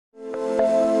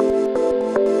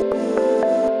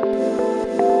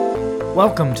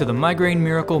Welcome to the Migraine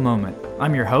Miracle Moment.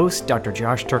 I'm your host, Dr.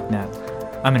 Josh Turknett.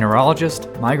 I'm a neurologist,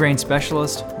 migraine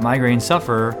specialist, migraine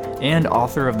sufferer, and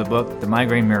author of the book, The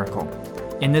Migraine Miracle.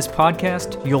 In this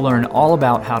podcast, you'll learn all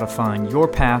about how to find your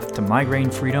path to migraine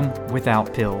freedom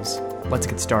without pills. Let's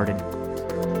get started.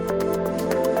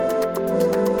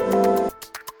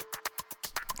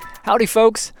 Howdy,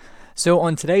 folks. So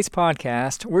on today's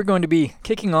podcast, we're going to be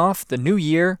kicking off the new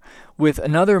year with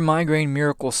another Migraine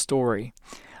Miracle story.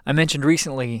 I mentioned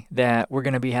recently that we're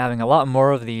going to be having a lot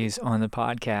more of these on the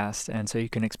podcast, and so you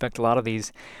can expect a lot of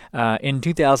these in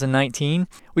 2019.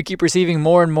 We keep receiving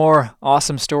more and more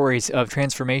awesome stories of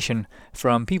transformation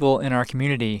from people in our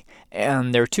community,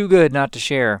 and they're too good not to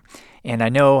share, and I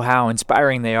know how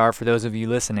inspiring they are for those of you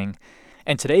listening.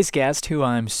 And today's guest, who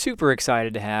I'm super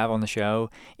excited to have on the show,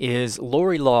 is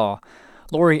Lori Law.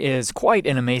 Lori is quite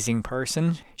an amazing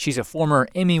person. She's a former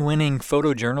Emmy-winning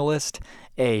photojournalist,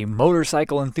 a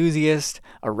motorcycle enthusiast,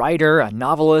 a writer, a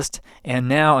novelist, and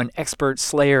now an expert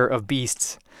slayer of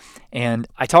beasts. And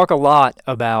I talk a lot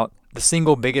about the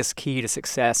single biggest key to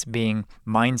success being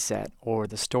mindset, or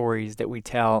the stories that we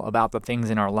tell about the things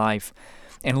in our life.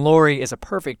 And Lori is a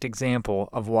perfect example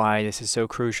of why this is so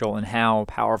crucial and how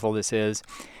powerful this is.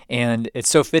 And it's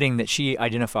so fitting that she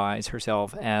identifies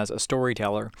herself as a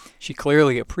storyteller. She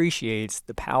clearly appreciates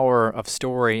the power of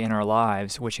story in our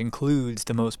lives, which includes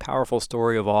the most powerful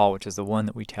story of all, which is the one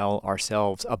that we tell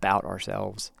ourselves about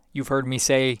ourselves. You've heard me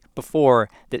say before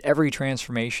that every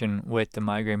transformation with the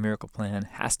Migraine Miracle Plan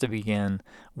has to begin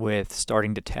with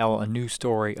starting to tell a new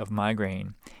story of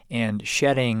migraine and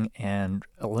shedding and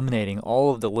eliminating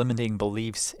all of the limiting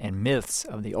beliefs and myths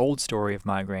of the old story of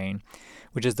migraine,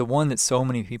 which is the one that so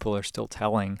many people are still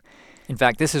telling. In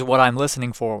fact, this is what I'm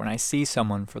listening for when I see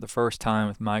someone for the first time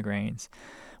with migraines.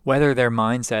 Whether their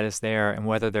mindset is there and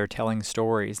whether they're telling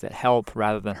stories that help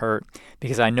rather than hurt,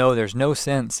 because I know there's no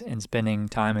sense in spending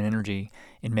time and energy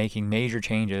in making major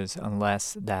changes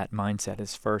unless that mindset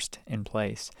is first in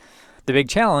place. The big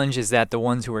challenge is that the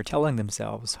ones who are telling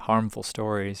themselves harmful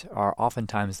stories are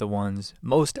oftentimes the ones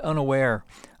most unaware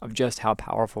of just how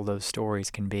powerful those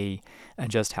stories can be and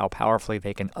just how powerfully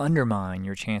they can undermine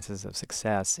your chances of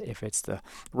success if it's the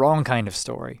wrong kind of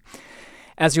story.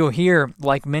 As you'll hear,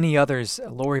 like many others,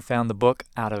 Lori found the book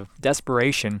out of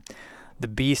desperation. The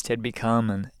beast had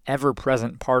become an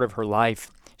ever-present part of her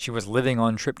life. She was living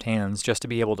on triptans just to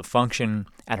be able to function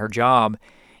at her job,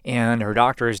 and her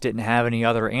doctors didn't have any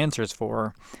other answers for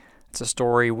her. It's a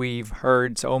story we've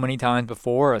heard so many times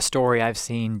before, a story I've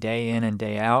seen day in and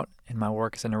day out in my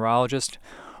work as a neurologist,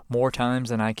 more times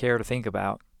than I care to think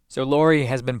about. So Lori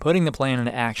has been putting the plan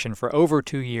into action for over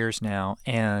 2 years now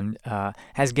and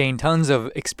has gained tons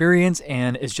of experience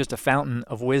and is just a fountain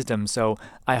of wisdom. So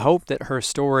I hope that her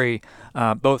story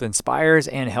both inspires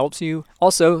and helps you.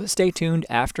 Also, stay tuned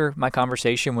after my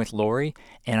conversation with Lori,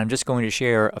 and I'm just going to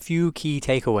share a few key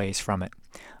takeaways from it.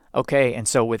 Okay, and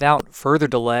so without further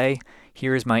delay,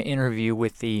 here is my interview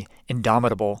with the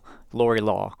indomitable Lori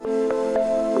Law.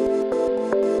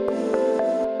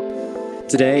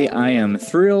 Today, I am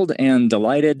thrilled and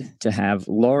delighted to have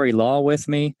Lori Law with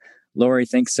me. Lori,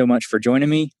 thanks so much for joining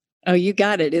me. Oh, you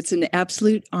got it. It's an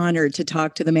absolute honor to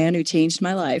talk to the man who changed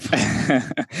my life.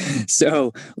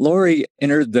 So, Lori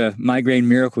entered the Migraine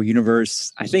Miracle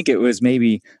universe, I think it was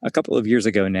maybe a couple of years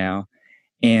ago now.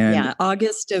 And yeah,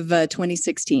 August of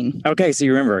 2016. Okay, so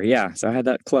you remember. Yeah, so I had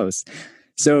that close.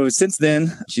 So since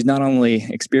then, she's not only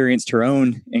experienced her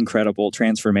own incredible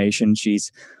transformation,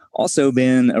 she's also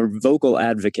been a vocal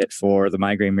advocate for the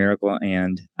Migraine Miracle,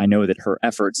 and I know that her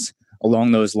efforts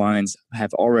along those lines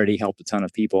have already helped a ton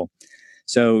of people.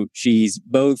 So she's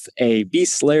both a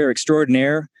beast slayer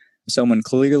extraordinaire, someone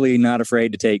clearly not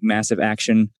afraid to take massive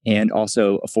action, and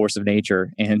also a force of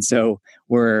nature. And so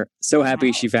we're so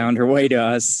happy she found her way to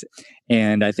us,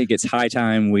 and I think it's high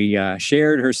time we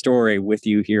shared her story with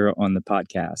you here on the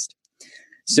podcast.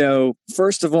 So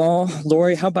first of all,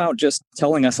 Lori, how about just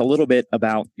telling us a little bit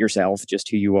about yourself, just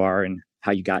who you are and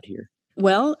how you got here?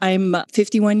 Well, I'm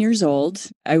 51 years old.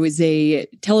 I was a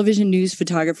television news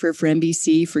photographer for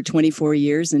NBC for 24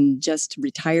 years and just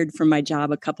retired from my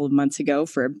job a couple of months ago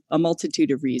for a multitude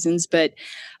of reasons. But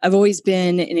I've always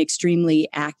been an extremely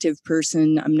active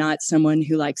person. I'm not someone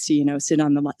who likes to, sit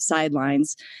on the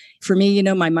sidelines. For me,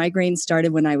 my migraine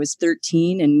started when I was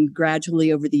 13 and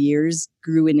gradually over the years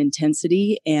grew in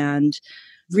intensity and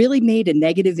really made a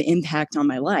negative impact on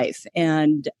my life.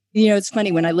 And it's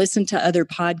funny, when I listen to other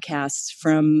podcasts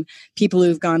from people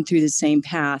who've gone through the same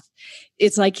path,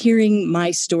 it's like hearing my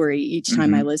story each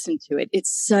time I listen to it. It's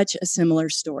such a similar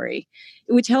story,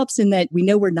 which helps in that we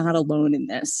know we're not alone in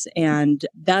this. And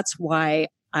that's why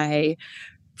I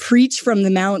preach from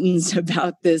the mountains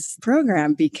about this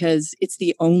program because it's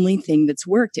the only thing that's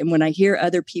worked. And when I hear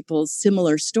other people's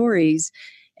similar stories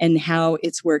and how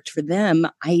it's worked for them,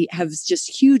 I have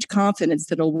just huge confidence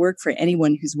that it'll work for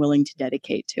anyone who's willing to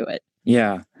dedicate to it.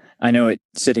 Yeah. I know it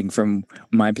sitting from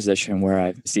my position where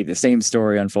I see the same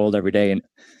story unfold every day. And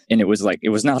it was like, it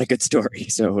was not a good story.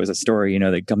 So it was a story,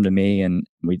 they'd come to me and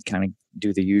we'd kind of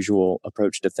do the usual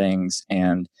approach to things.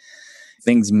 And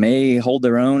things may hold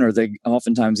their own or they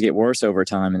oftentimes get worse over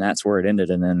time. And that's where it ended.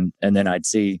 And then I'd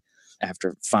see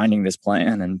after finding this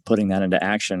plan and putting that into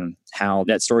action, how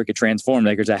that story could transform.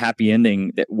 Like there's a happy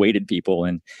ending that waited people.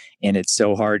 And it's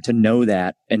so hard to know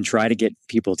that and try to get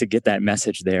people to get that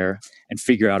message there and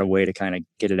figure out a way to kind of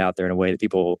get it out there in a way that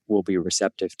people will be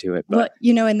receptive to it. But,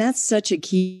 and that's such a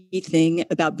key thing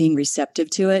about being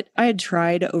receptive to it. I had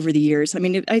tried over the years. I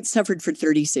mean, I'd suffered for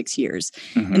 36 years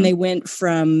and they went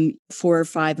from 4 or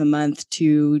 5 a month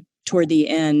to toward the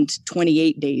end,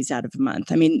 28 days out of a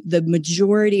month. I mean, the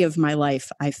majority of my life,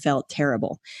 I felt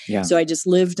terrible. Yeah. So I just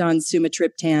lived on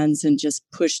sumatriptans and just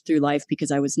pushed through life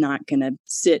because I was not going to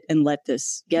sit and let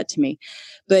this get to me.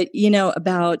 But,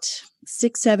 about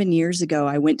 6-7 years ago,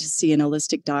 I went to see an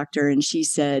holistic doctor and she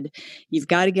said, you've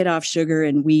got to get off sugar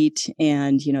and wheat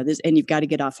and, and you've got to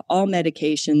get off all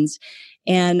medications.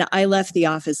 And I left the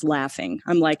office laughing.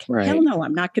 I'm like, hell no,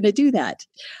 I'm not going to do that.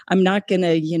 I'm not going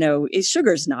to,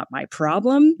 sugar's not my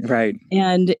problem. Right.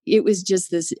 And it was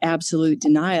just this absolute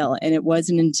denial. And it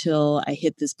wasn't until I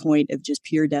hit this point of just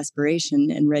pure desperation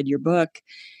and read your book.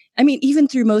 I mean, even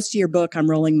through most of your book, I'm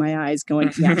rolling my eyes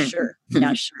going, yeah, sure.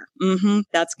 Yeah, sure.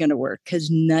 That's going to work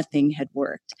because nothing had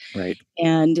worked. Right.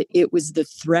 And it was the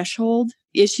threshold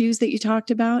issues that you talked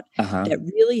about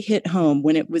that really hit home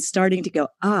when it was starting to go,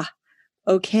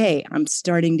 okay, I'm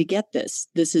starting to get this.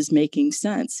 This is making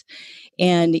sense.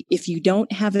 And if you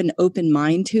don't have an open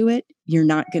mind to it, you're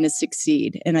not going to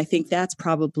succeed. And I think that's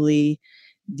probably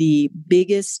the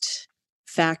biggest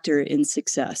factor in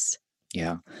success.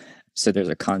 Yeah. So there's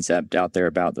a concept out there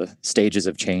about the stages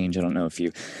of change. I don't know if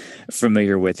you're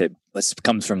familiar with it. This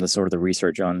comes from the sort of the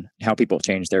research on how people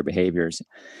change their behaviors.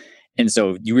 And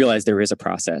so you realize there is a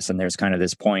process and there's kind of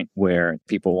this point where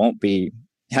people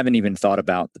haven't even thought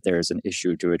about that there's an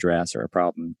issue to address or a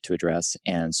problem to address.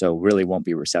 And so really won't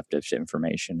be receptive to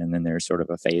information. And then there's sort of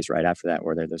a phase right after that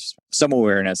where there's some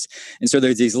awareness. And so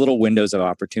there's these little windows of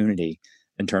opportunity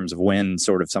in terms of when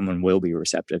sort of someone will be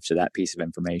receptive to that piece of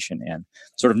information. And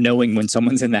sort of knowing when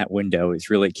someone's in that window is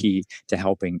really key to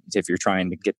helping if you're trying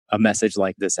to get a message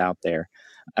like this out there.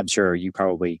 I'm sure you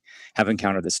probably have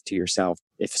encountered this to yourself.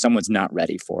 If someone's not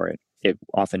ready for it,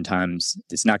 oftentimes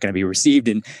it's not going to be received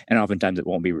and oftentimes it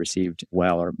won't be received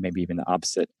well, or maybe even the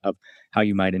opposite of how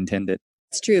you might intend it.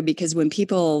 It's true because when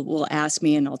people will ask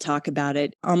me and I'll talk about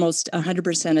it, almost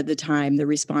 100% of the time, the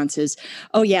response is,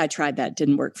 oh yeah, I tried that.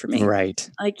 Didn't work for me. Right.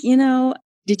 Like,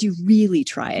 did you really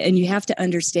try it? And you have to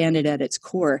understand it at its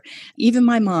core. Even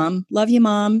my mom, love you,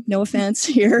 Mom, no offense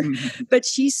here, but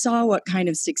she saw what kind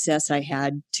of success I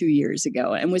had 2 years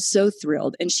ago and was so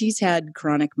thrilled. And she's had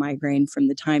chronic migraine from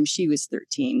the time she was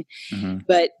 13.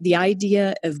 But the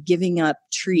idea of giving up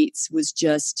treats was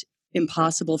just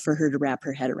impossible for her to wrap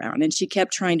her head around. And she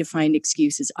kept trying to find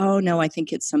excuses. Oh, no, I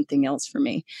think it's something else for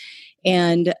me.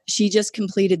 And she just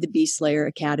completed the Beast Slayer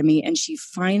Academy. And she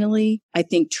finally, I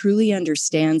think, truly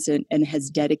understands it and has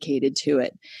dedicated to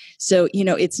it. So,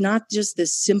 it's not just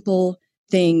this simple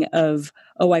thing of,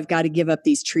 oh, I've got to give up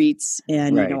these treats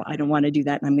and, I don't want to do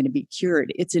that and I'm going to be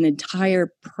cured. It's an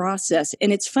entire process.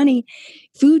 And it's funny,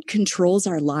 food controls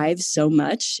our lives so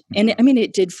much. And I mean,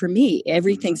 it did for me.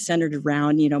 Everything centered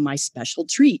around, my special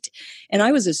treat. And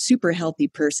I was a super healthy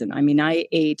person. I mean, I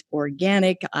ate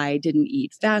organic. I didn't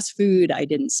eat fast food. I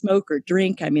didn't smoke or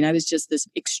drink. I mean, I was just this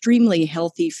extremely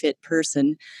healthy, fit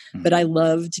person, but I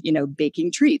loved,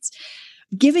 baking treats.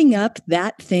 Giving up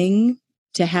that thing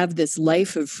to have this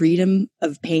life of freedom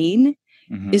of pain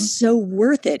is so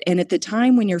worth it. And at the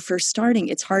time when you're first starting,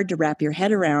 it's hard to wrap your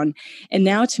head around. And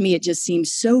now to me, it just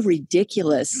seems so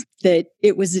ridiculous that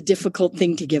it was a difficult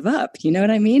thing to give up. You know what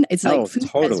I mean? It's like food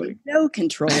has no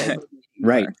control over me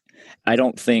Right. anymore. I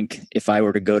don't think if I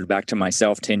were to go back to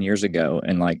myself 10 years ago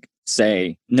and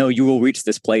say, no, you will reach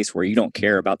this place where you don't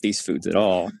care about these foods at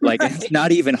all. It's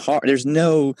not even hard. It's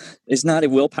not a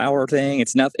willpower thing.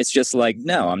 It's just like,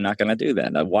 no, I'm not going to do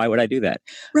that. Why would I do that?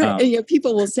 Right. And,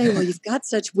 people will say, well, you've got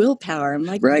such willpower. I'm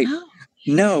like, right.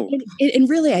 No. And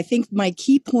really, I think my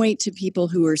key point to people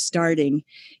who are starting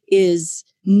is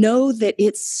know that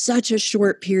it's such a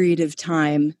short period of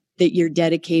time that you're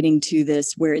dedicating to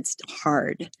this where it's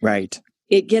hard. Right.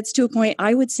 It gets to a point,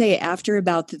 I would say after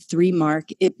about the 3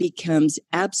 mark, it becomes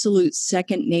absolute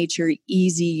second nature,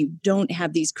 easy. You don't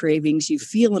have these cravings. You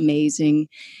feel amazing.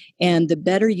 And the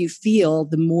better you feel,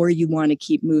 the more you want to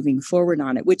keep moving forward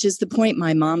on it, which is the point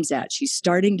my mom's at. She's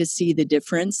starting to see the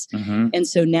difference. Mm-hmm. And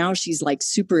so now she's like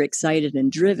super excited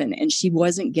and driven. And she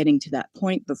wasn't getting to that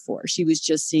point before. She was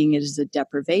just seeing it as a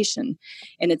deprivation.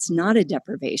 And it's not a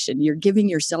deprivation. You're giving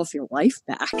yourself your life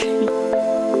back.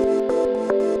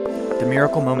 The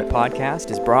Miracle Moment podcast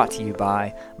is brought to you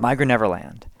by Migraine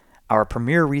Neverland, our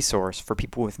premier resource for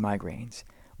people with migraines,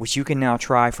 which you can now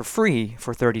try for free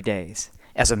for 30 days.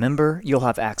 As a member, you'll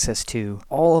have access to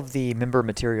all of the member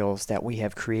materials that we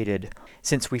have created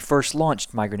since we first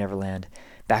launched Migraine Neverland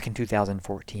back in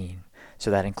 2014.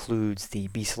 So that includes the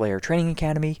Beast Slayer Training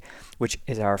Academy, which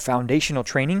is our foundational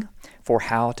training for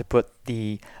how to put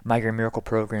the Migraine Miracle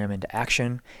program into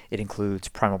action. It includes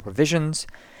primal provisions,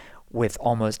 with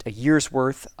almost a year's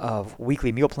worth of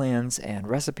weekly meal plans and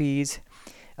recipes.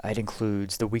 It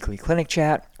includes the weekly clinic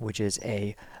chat, which is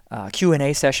a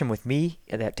Q&A session with me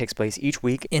that takes place each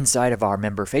week inside of our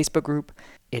member Facebook group.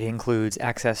 It includes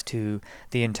access to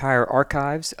the entire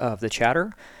archives of the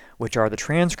chatter, which are the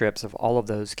transcripts of all of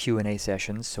those Q&A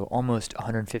sessions, so almost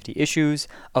 150 issues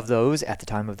of those at the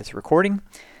time of this recording.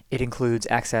 It includes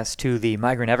access to the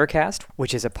Migraine Evercast,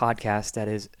 which is a podcast that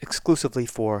is exclusively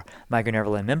for Migraine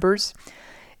Neverland members.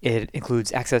 It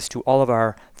includes access to all of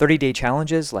our 30-day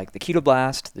challenges like the Keto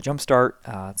Blast, the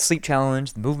Jumpstart, Sleep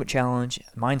Challenge, the Movement Challenge,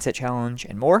 Mindset Challenge,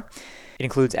 and more. It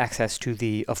includes access to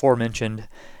the aforementioned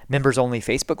members-only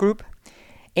Facebook group.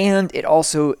 And it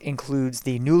also includes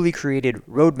the newly created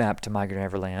Roadmap to Migraine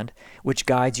Neverland, which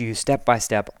guides you step by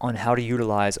step on how to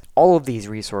utilize all of these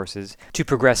resources to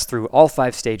progress through all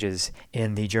 5 stages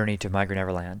in the journey to Migraine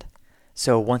Neverland.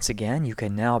 So once again, you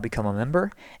can now become a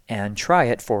member and try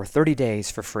it for 30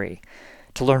 days for free.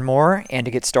 To learn more and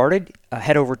to get started,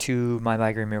 head over to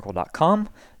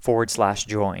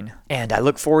mymigrainemiracle.com/join. And I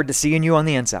look forward to seeing you on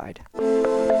the inside.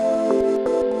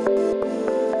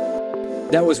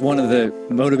 That was one of the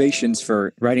motivations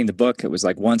for writing the book. It was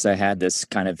like, once I had this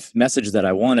kind of message that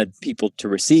I wanted people to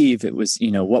receive, it was,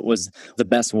 what was the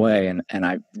best way? And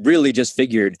I really just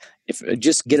figured, if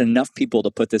just get enough people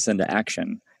to put this into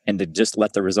action and to just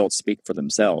let the results speak for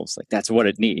themselves, like that's what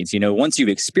it needs. Once you've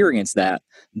experienced that,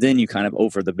 then you kind of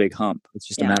over the big hump. It's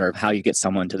just a matter of how you get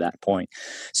someone to that point.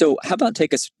 So how about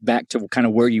take us back to kind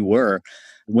of where you were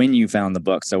when you found the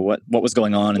book? So what was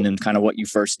going on, and then kind of what you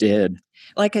first did?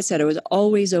 Like I said, I was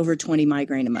always over 20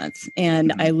 migraine a month,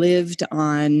 and I lived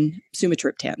on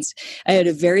sumatriptans. I had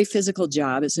a very physical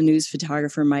job as a news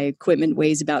photographer. My equipment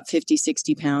weighs about 50,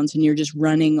 60 pounds, and you're just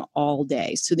running all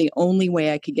day. So the only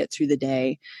way I could get through the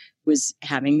day was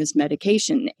having this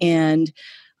medication. And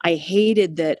I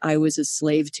hated that I was a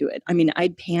slave to it. I mean,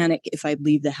 I'd panic if I'd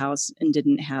leave the house and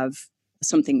didn't have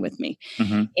something with me.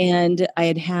 Mm-hmm. And I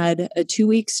had a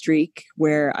 2-week streak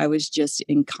where I was just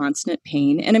in constant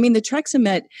pain. And I mean, the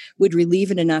Trexamet would relieve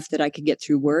it enough that I could get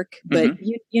through work, but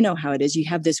you know how it is. You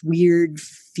have this weird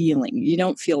feeling. You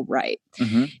don't feel right.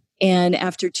 Mm-hmm. And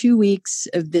after 2 weeks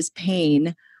of this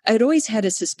pain, I'd always had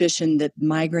a suspicion that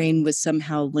migraine was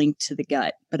somehow linked to the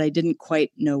gut, but I didn't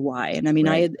quite know why. And I mean,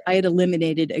 Right. I had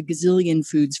eliminated a gazillion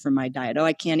foods from my diet. Oh,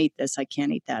 I can't eat this. I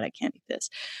can't eat that. I can't eat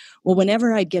this. Well,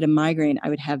 whenever I'd get a migraine, I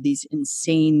would have these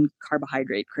insane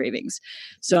carbohydrate cravings.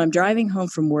 So I'm driving home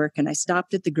from work, and I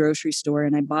stopped at the grocery store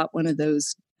and I bought one of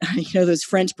those, those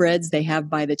French breads they have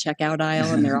by the checkout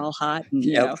aisle, and they're all hot. And,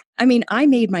 Yep. I mean, I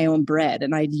made my own bread,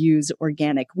 and I'd use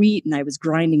organic wheat, and I was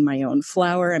grinding my own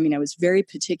flour. I mean, I was very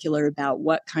particular about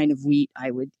what kind of wheat I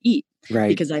would eat. Right.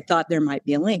 Because I thought there might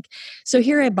be a link. So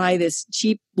here I buy this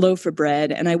cheap loaf of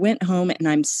bread, and I went home and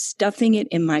I'm stuffing it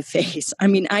in my face. I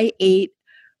mean, I ate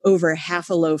over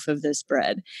half a loaf of this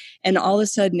bread. And all of a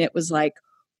sudden it was like,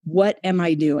 what am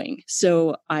I doing?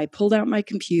 So I pulled out my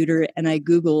computer and I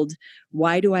Googled,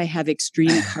 why do I have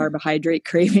extreme carbohydrate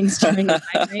cravings during a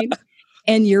migraine?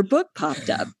 And your book popped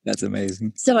up. That's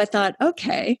amazing. So I thought,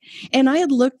 okay. And I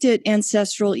had looked at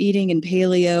ancestral eating and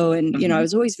paleo, and, I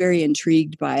was always very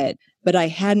intrigued by it, but I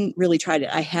hadn't really tried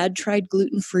it. I had tried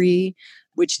gluten-free,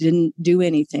 which didn't do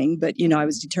anything, but, I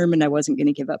was determined I wasn't going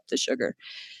to give up the sugar.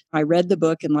 I read the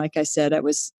book, and like I said, I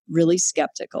was really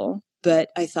skeptical, but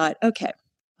I thought, okay,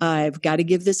 I've got to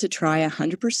give this a try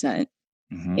 100%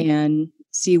 and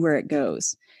see where it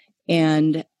goes.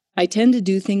 And I tend to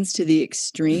do things to the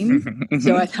extreme.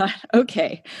 So I thought,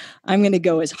 okay, I'm going to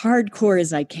go as hardcore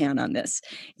as I can on this.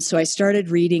 So I started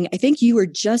reading. I think you were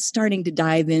just starting to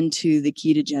dive into the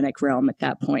ketogenic realm at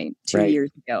that point, 2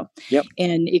 years ago, Yep.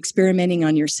 and experimenting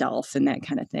on yourself and that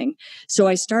kind of thing. So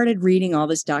I started reading all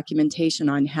this documentation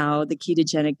on how the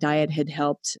ketogenic diet had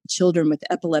helped children with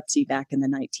epilepsy back in the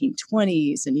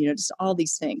 1920s and, just all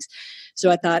these things.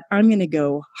 So I thought, I'm going to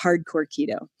go hardcore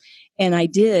keto. And I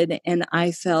did, and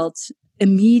I felt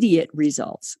immediate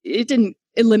results. It didn't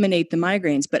eliminate the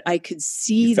migraines, but I could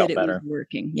see that it was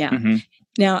working. Yeah. Mm-hmm.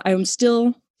 Now, I'm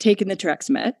still taking the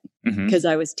Trexmet Mm-hmm. because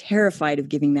I was terrified of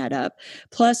giving that up.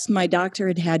 Plus, my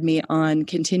doctor had me on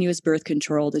continuous birth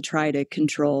control to try to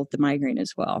control the migraine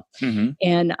as well. Mm-hmm.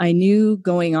 And I knew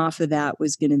going off of that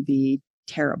was going to be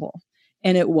terrible.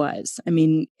 And it was. I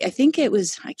mean, I think it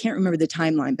was, I can't remember the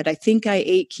timeline, but I think I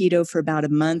ate keto for about a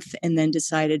month and then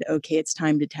decided, okay, it's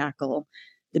time to tackle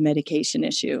the medication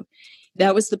issue.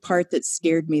 That was the part that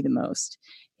scared me the most.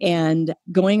 And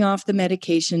going off the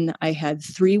medication, I had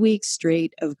 3 weeks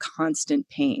straight of constant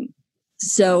pain.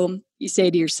 So you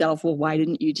say to yourself, well, why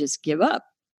didn't you just give up?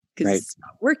 Because it's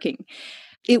not working.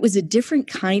 It was a different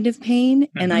kind of pain,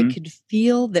 and I could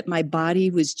feel that my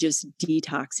body was just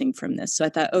detoxing from this. So I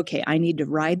thought, okay, I need to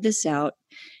ride this out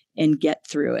and get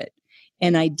through it.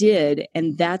 And I did.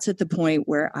 And that's at the point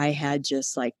where I had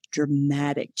just like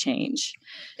dramatic change.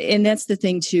 And that's the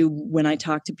thing too, when I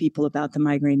talk to people about the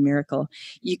migraine miracle,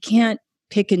 you can't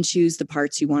pick and choose the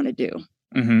parts you want to do.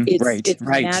 Mm-hmm. It's a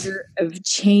matter of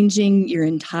changing your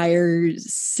entire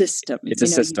system. It's a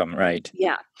system, right?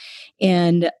 Yeah.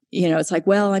 And, it's like,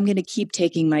 well, I'm going to keep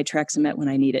taking my Trexamet when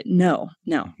I need it. No.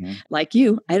 Mm-hmm. Like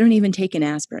you, I don't even take an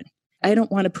aspirin. I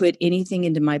don't want to put anything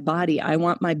into my body. I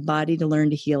want my body to learn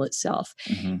to heal itself.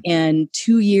 Mm-hmm. And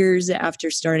 2 years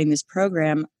after starting this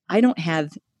program, I don't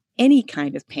have any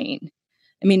kind of pain.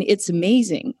 I mean, it's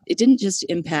amazing. It didn't just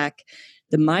impact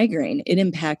the migraine, it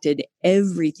impacted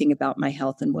everything about my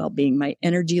health and well-being, my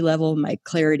energy level, my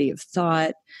clarity of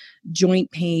thought, joint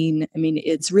pain. I mean,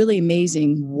 it's really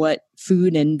amazing what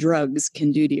food and drugs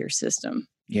can do to your system.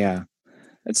 Yeah.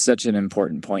 That's such an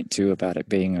important point too about it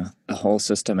being a whole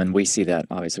system. And we see that,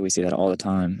 obviously we see that all the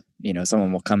time.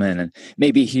 Someone will come in and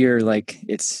maybe hear like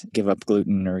it's give up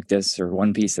gluten or this or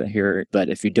one piece here, but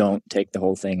if you don't take the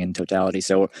whole thing in totality.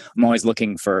 So I'm always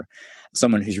looking for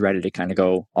someone who's ready to kind of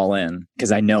go all in,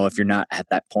 because I know if you're not at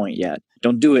that point yet,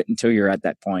 don't do it until you're at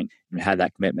that point and had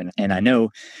that commitment. And I know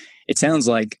it sounds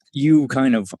like you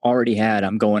kind of already had,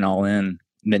 I'm going all in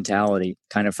mentality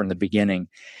kind of from the beginning.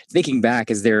 Thinking back,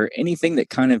 is there anything that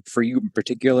kind of for you in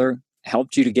particular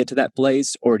helped you to get to that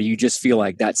place? Or do you just feel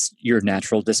like that's your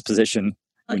natural disposition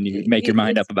when you make your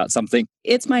mind up about something?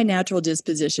 It's my natural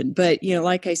disposition. But,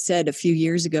 like I said, a few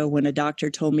years ago when a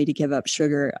doctor told me to give up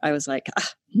sugar, I was like,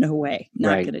 no way,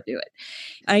 not going to do it.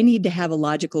 I need to have a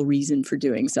logical reason for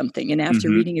doing something. And after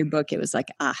reading your book, it was like,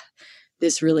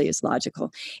 this really is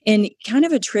logical. And kind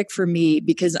of a trick for me,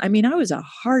 because I was a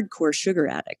hardcore sugar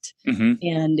addict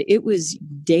and it was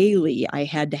daily. I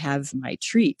had to have my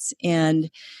treats. And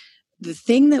the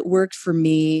thing that worked for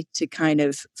me to kind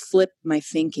of flip my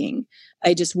thinking,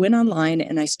 I just went online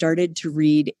and I started to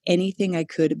read anything I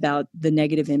could about the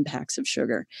negative impacts of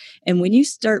sugar. And when you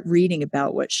start reading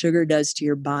about what sugar does to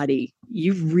your body,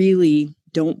 you really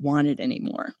don't want it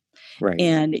anymore. Right.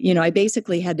 And, I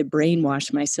basically had to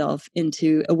brainwash myself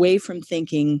away from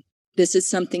thinking this is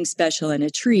something special and a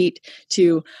treat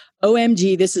to,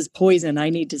 OMG, this is poison. I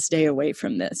need to stay away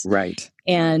from this. Right.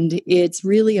 And it's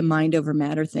really a mind over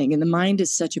matter thing. And the mind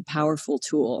is such a powerful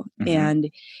tool. And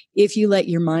if you let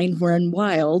your mind run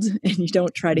wild and you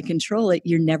don't try to control it,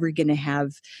 you're never going to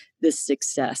have this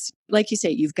success. Like you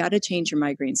say, you've got to change your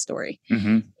migraine story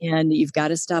and you've got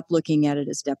to stop looking at it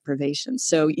as deprivation.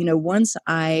 So, once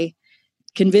I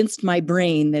convinced my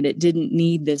brain that it didn't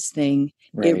need this thing,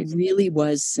 it really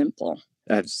was simple.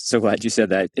 I'm so glad you said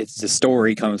that. It's the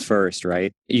story comes first,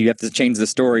 right? You have to change the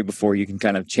story before you can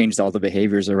kind of change all the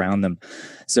behaviors around them.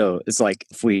 So it's like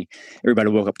if everybody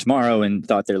woke up tomorrow and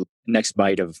thought their next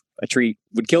bite of a treat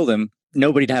would kill them,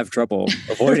 nobody'd have trouble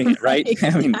avoiding it, right?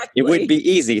 Exactly. It would be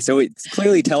easy. So it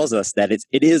clearly tells us that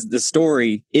the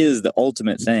story is the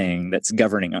ultimate thing that's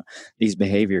governing these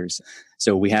behaviors.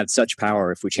 So we have such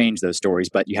power if we change those stories,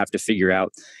 but you have to figure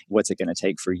out what's it going to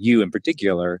take for you in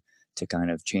particular to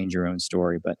kind of change your own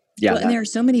story. But yeah. Well, and there are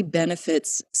so many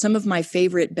benefits. Some of my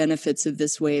favorite benefits of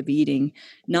this way of eating,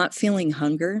 not feeling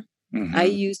hunger. I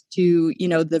Mm-hmm. used to,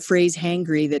 the phrase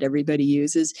hangry that everybody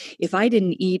uses. If I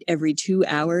didn't eat every 2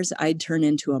 hours, I'd turn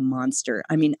into a monster.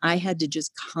 I mean, I had to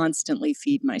just constantly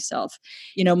feed myself.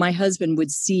 My husband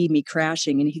would see me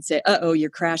crashing and he'd say, "Uh-oh, you're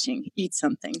crashing. Eat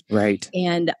something." Right.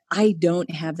 And I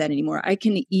don't have that anymore. I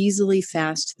can easily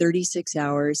fast 36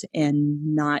 hours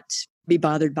and not be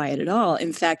bothered by it at all.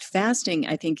 In fact, fasting,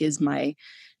 I think, is my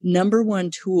number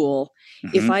one tool.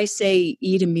 If Mm-hmm. I say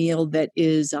eat a meal that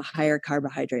is a higher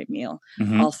carbohydrate meal,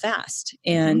 Mm-hmm. I'll fast.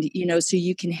 Mm-hmm. And, so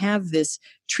you can have this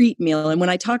treat meal. And when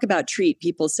I talk about treat,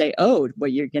 people say, "Oh, well,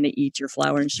 you're going to eat your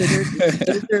flour and sugar."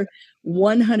 Those are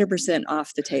 100%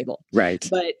 off the table. Right.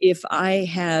 But if I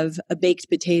have a baked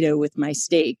potato with my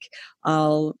steak,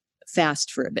 I'll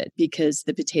fast for a bit because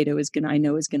the potato I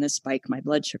know is going to spike my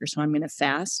blood sugar. So I'm going to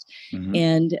fast. Mm-hmm.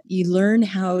 And you learn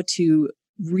how to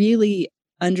really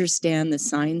understand the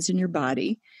signs in your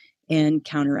body and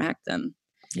counteract them.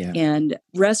 Yeah. And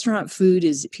restaurant food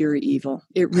is pure evil.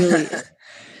 It really is.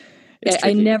 It's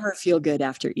I tricky. never feel good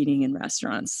after eating in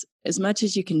restaurants. As much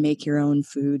as you can make your own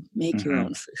food, make your Mm-hmm.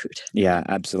 own food. Yeah,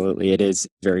 absolutely. It is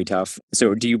very tough.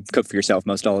 So do you cook for yourself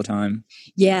most all the time?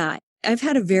 Yeah, I've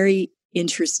had a very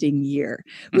interesting year,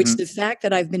 which Mm-hmm. the fact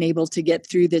that I've been able to get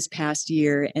through this past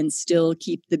year and still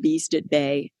keep the beast at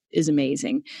bay is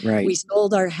amazing. Right. We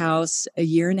sold our house a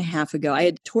year and a half ago. I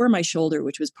had tore my shoulder,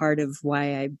 which was part of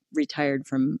why I retired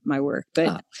from my work.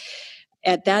 But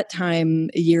at that time,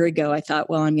 a year ago, I thought,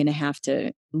 well, I'm going to have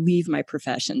to leave my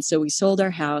profession. So we sold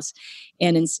our house.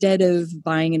 And instead of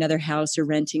buying another house or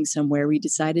renting somewhere, we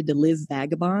decided to live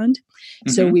vagabond.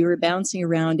 So Mm-hmm. we were bouncing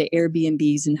around to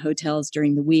Airbnbs and hotels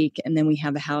during the week. And then we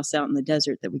have a house out in the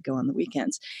desert that we go on the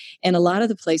weekends. And a lot of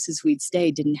the places we'd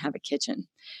stay didn't have a kitchen.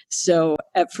 So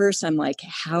at first, I'm like,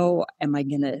 how am I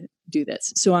going to do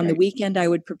this? So on the Right. weekend, I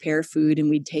would prepare food and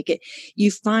we'd take it.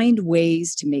 You find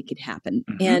ways to make it happen.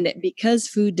 Mm-hmm. And because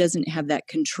food doesn't have that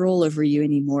control over you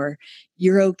anymore,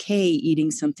 you're okay eating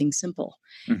something simple.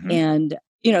 Mm-hmm. And,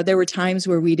 there were times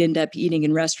where we'd end up eating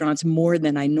in restaurants more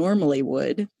than I normally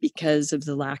would because of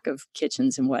the lack of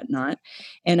kitchens and whatnot.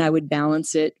 And I would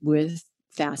balance it with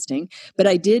fasting. But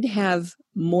I did have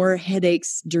more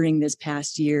headaches during this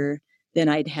past year than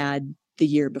I'd had the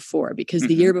year before, because the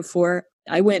Mm-hmm. year before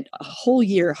I went a whole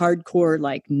year hardcore,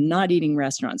 like not eating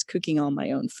restaurants, cooking all my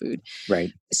own food.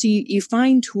 Right. So you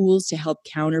find tools to help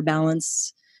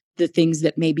counterbalance the things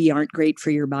that maybe aren't great for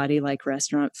your body, like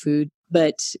restaurant food.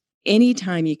 But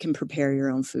anytime you can prepare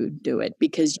your own food, do it,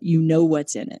 because you know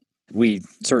what's in it. We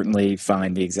certainly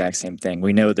find the exact same thing.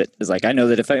 We know that it's like, I know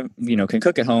that if I, can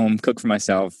cook at home, cook for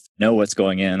myself, know what's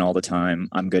going in all the time,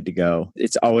 I'm good to go.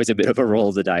 It's always a bit of a roll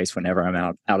of the dice whenever I'm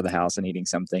out of the house and eating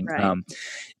something. Right.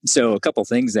 So a couple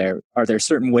things there. Are there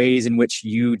certain ways in which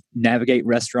you navigate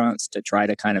restaurants to try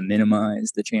to kind of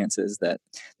minimize the chances that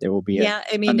there will be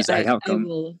undesired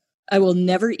outcome? I will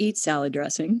never eat salad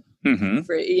dressing. Mm-hmm.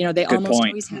 They Good almost point.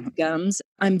 always have gums.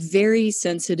 I'm very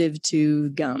sensitive to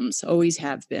gums, always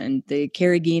have been. The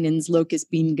carrageenans, locust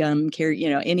bean gum,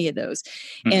 any of those.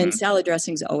 Mm-hmm. And salad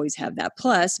dressings always have that.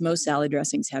 Plus, most salad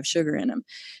dressings have sugar in them.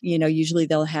 Usually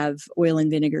they'll have oil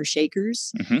and vinegar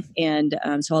shakers. Mm-hmm.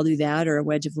 And so I'll do that, or a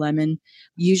wedge of lemon,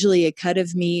 usually a cut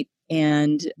of meat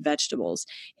and vegetables.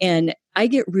 And I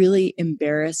get really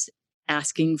embarrassed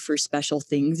asking for special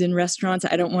things in restaurants.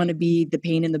 I don't want to be the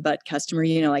pain in the butt customer,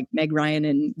 like Meg Ryan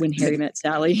and When Harry Met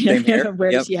Sally,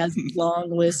 where Yep. she has a long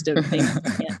list of things you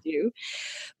can't do.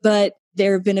 But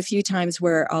there have been a few times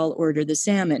where I'll order the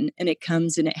salmon and it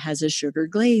comes and it has a sugar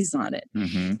glaze on it.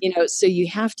 Mm-hmm. So you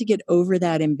have to get over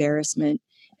that embarrassment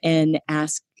and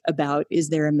ask about, is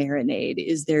there a marinade?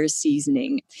 Is there a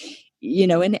seasoning?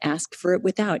 And ask for it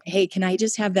without, hey, can I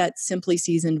just have that simply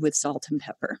seasoned with salt and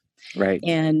pepper? Right.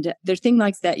 And there's things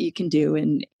like that you can do.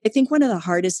 And I think one of the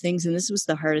hardest things, and this was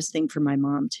the hardest thing for my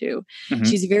mom too, Mm-hmm.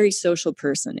 she's a very social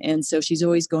person. And so she's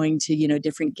always going to,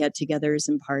 different get-togethers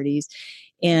and parties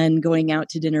and going out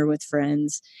to dinner with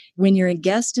friends. When you're a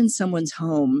guest in someone's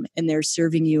home and they're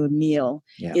serving you a meal,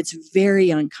 Yeah. it's very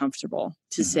uncomfortable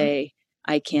to Mm-hmm. say,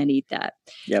 I can't eat that.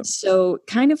 Yep. So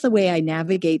kind of the way I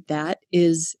navigate that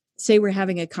is, say we're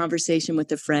having a conversation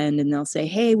with a friend and they'll say,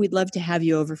 hey, we'd love to have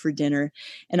you over for dinner.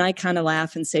 And I kind of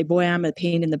laugh and say, boy, I'm a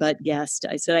pain in the butt guest.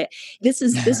 I said, this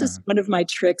is one of my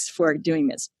tricks for doing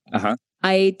this. Uh-huh.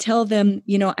 I tell them,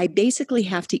 I basically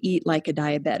have to eat like a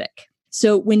diabetic.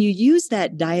 So when you use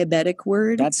that diabetic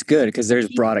word, that's good because there's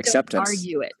broad acceptance. Don't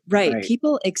argue it. Right.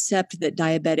 People accept that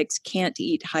diabetics can't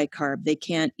eat high carb. They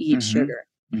can't eat Mm-hmm. sugar.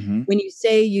 Hmm. When you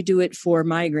say you do it for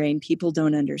migraine, people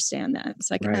don't understand that. It's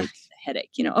like, Right. headache,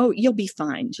 oh, you'll be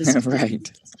fine. Just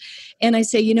Right. and I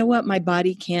say, you know what? My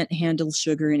body can't handle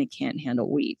sugar and it can't handle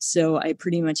wheat. So I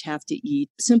pretty much have to eat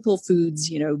simple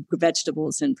foods,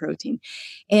 vegetables and protein.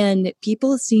 And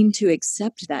people seem to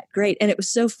accept that. Great. And it was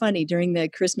so funny during the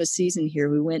Christmas season here.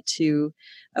 We went to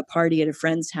a party at a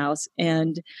friend's house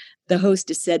and the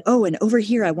hostess said, "Oh, and over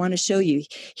here, I want to show you.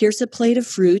 Here's a plate of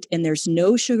fruit, and there's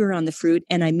no sugar on the fruit.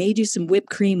 And I made you some whipped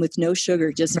cream with no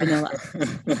sugar, just vanilla."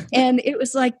 And it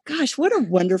was like, gosh, what a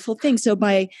wonderful thing. So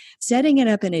by setting it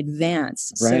up in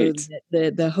advance so Right.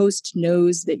 that the host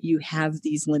knows that you have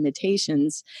these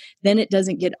limitations, then it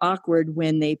doesn't get awkward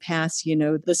when they pass,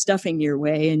 the stuffing your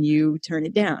way and you turn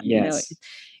it down. Yes.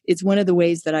 It's one of the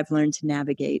ways that I've learned to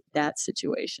navigate that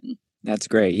situation. That's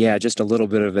great. Yeah, just a little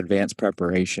bit of advanced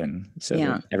preparation so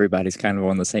Yeah. that everybody's kind of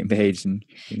on the same page and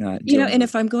you're not dealing And with.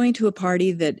 if I'm going to a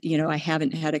party that, I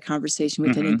haven't had a conversation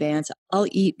with in Mhm. advance, I'll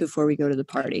eat before we go to the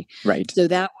party. Right. So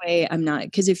that way I'm not,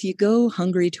 because if you go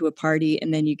hungry to a party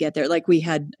and then you get there, like we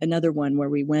had another one where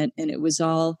we went and it was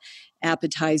all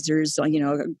appetizers,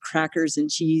 crackers and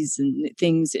cheese and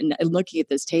things. And looking at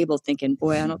this table thinking,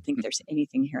 boy, I don't think there's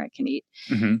anything here I can eat.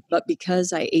 Hmm. But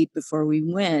because I ate before we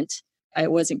went, I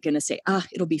wasn't going to say,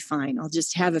 it'll be fine. I'll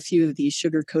just have a few of these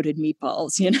sugar-coated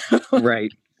meatballs,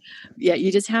 Right. Yeah,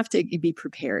 you just have to be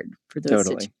prepared for those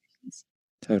Totally. situations.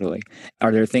 Totally.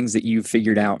 Are there things that you've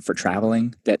figured out for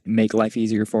traveling that make life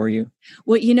easier for you?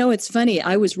 Well, it's funny.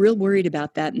 I was real worried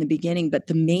about that in the beginning, but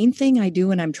the main thing I do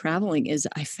when I'm traveling is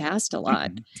I fast a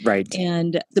lot. Mhm. Right.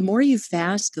 And the more you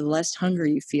fast, the less hunger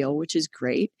you feel, which is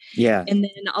great. Yeah. And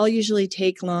then I'll usually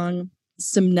take along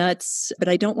some nuts, but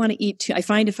I don't want to eat too. I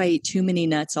find if I eat too many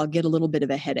nuts, I'll get a little bit of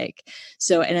a headache.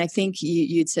 So, and I think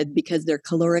you'd said because they're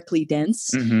calorically dense,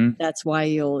 Hmm. that's why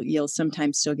you'll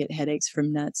sometimes still get headaches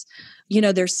from nuts.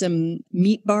 There's some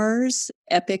meat bars.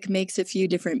 Epic makes a few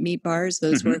different meat bars.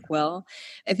 Those Hmm. work well.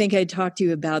 I think I talked to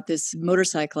you about this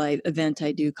motorcycle event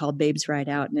I do called Babes Ride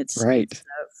Out, and it's Right.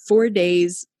 4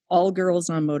 days, all girls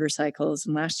on motorcycles.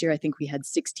 And last year, I think we had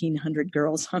 1,600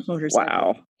 girls on motorcycles.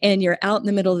 Wow. And you're out in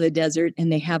the middle of the desert and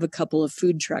they have a couple of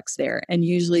food trucks there. And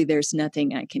usually there's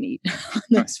nothing I can eat on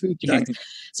those food trucks.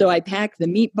 So I pack the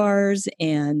meat bars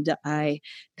and I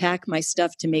pack my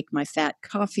stuff to make my fat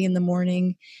coffee in the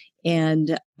morning.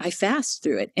 And I fast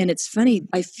through it. And it's funny,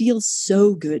 I feel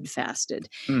so good fasted.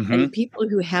 Hmm. And people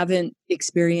who haven't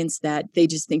experienced that, they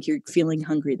just think you're feeling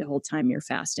hungry the whole time you're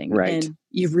fasting. Right. And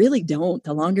you really don't.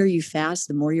 The longer you fast,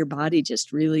 the more your body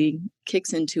just really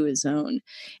kicks into a zone.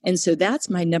 And so that's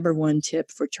my number one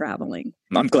tip for traveling.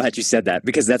 I'm glad you said that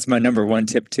because that's my number one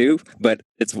tip too. But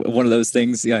it's one of those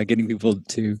things, getting people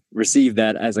to receive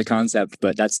that as a concept.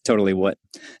 But that's totally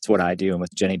it's what I do and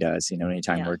what Jenny does.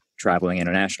 Anytime we're traveling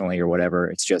internationally or whatever,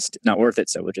 it's just not worth it.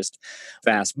 So we'll just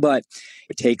fast. But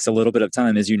it takes a little bit of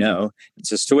time, as you know,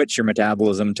 to switch your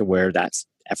metabolism to where that's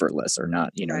effortless or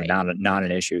not, Right. not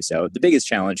an issue. So the biggest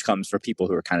challenge comes for people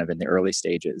who are kind of in the early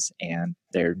stages and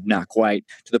they're not quite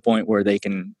to the point where they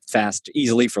can fast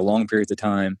easily for long periods of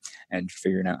time and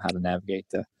figuring out how to navigate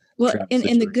the Well, travel and the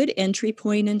situation. good entry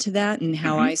point into that and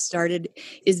how Mhm. I started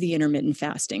is the intermittent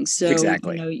fasting. So,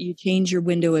 Exactly. you change your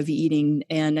window of eating.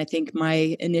 And I think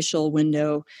my initial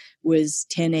window was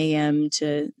 10 a.m.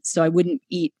 so I wouldn't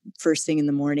eat first thing in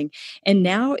the morning. And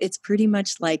now it's pretty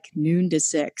much like noon to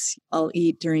 6. I'll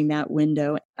eat during that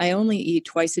window. I only eat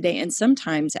twice a day. And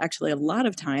sometimes, actually, a lot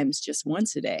of times, just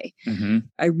once a day. Hmm.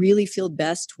 I really feel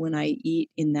best when I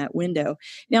eat in that window.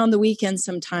 Now, on the weekends,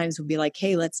 sometimes we'll be like,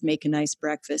 hey, let's make a nice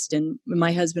breakfast. And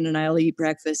my husband and I will eat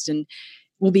breakfast and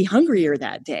we'll be hungrier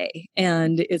that day.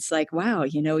 And it's like, wow,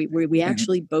 we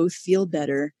actually both feel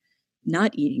better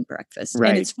not eating breakfast. And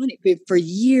Right. it's funny, for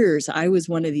years, I was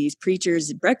one of these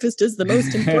preachers, breakfast is the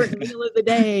most important meal of the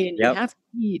day and you Yep. have to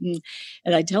eat.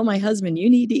 And I tell my husband, you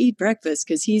need to eat breakfast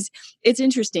because it's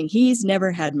interesting. He's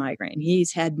never had migraine.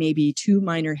 He's had maybe 2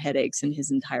 minor headaches in his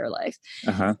entire life.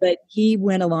 Uh-huh. But he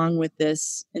went along with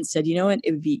this and said, you know what, it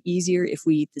would be easier if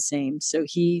we eat the same. So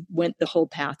he went the whole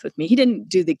path with me. He didn't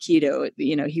do the keto,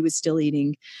 he was still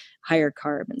eating higher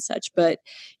carb and such, but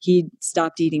he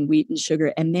stopped eating wheat and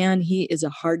sugar. And man, he is a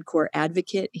hardcore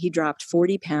advocate. He dropped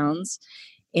 40 pounds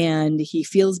and he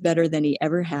feels better than he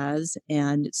ever has.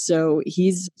 And so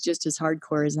he's just as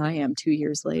hardcore as I am 2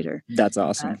 years later. That's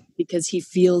awesome. Because he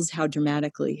feels how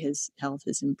dramatically his health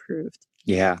has improved.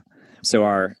 Yeah. So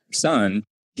our son,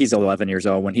 he's 11 years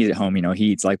old. When he's at home, he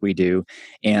eats like we do.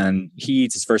 And he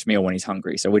eats his first meal when he's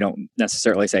hungry. So we don't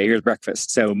necessarily say, here's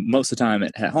breakfast. So most of the time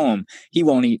at home, he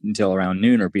won't eat until around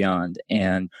noon or beyond.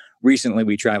 And recently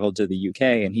we traveled to the UK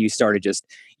and he started just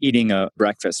eating a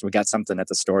breakfast. We got something at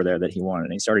the store there that he wanted.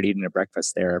 And he started eating a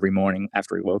breakfast there every morning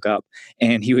after he woke up.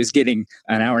 And he was getting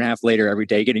an hour and a half later every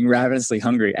day, getting ravenously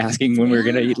hungry, asking when we were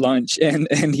going to eat lunch. And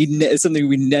it's something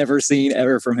we'd never seen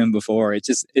ever from him before.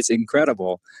 It's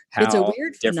incredible how it's a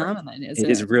weird different. phenomenon, isn't it?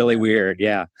 It is really weird.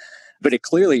 Yeah. But it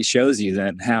clearly shows you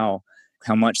then how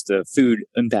much the food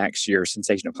impacts your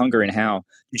sensation of hunger and how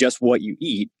just what you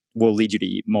eat will lead you to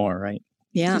eat more, right?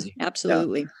 Yeah,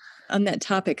 absolutely. Yeah. On that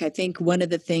topic, I think one of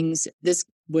the things, this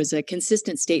was a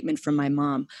consistent statement from my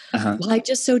mom. Well, I'm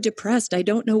just so depressed. I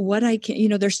don't know what I can,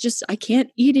 I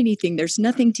can't eat anything. There's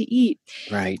nothing to eat.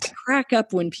 Right. I crack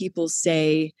up when people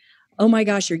say, oh my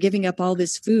gosh, you're giving up all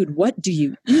this food. What do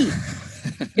you eat?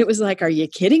 It was like, are you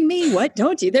kidding me? What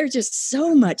don't you? There's just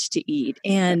so much to eat.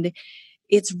 And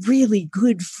it's really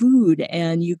good food,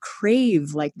 and you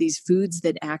crave like these foods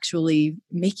that actually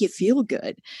make you feel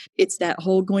good. It's that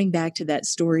whole going back to that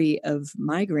story of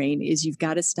migraine is you've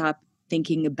got to stop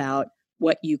thinking about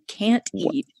what you can't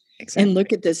eat. Exactly. And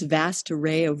look at this vast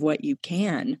array of what you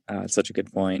can. It's such a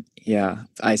good point. Yeah.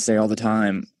 I say all the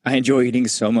time, I enjoy eating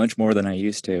so much more than I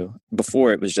used to.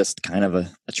 Before, it was just kind of a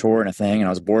chore and a thing, and I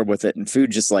was bored with it. And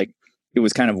food just like, it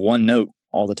was kind of one note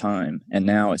all the time. And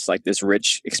now it's like this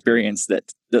rich experience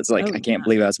that's like, I can't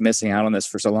believe I was missing out on this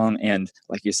for so long. And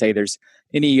like you say, there's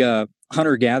any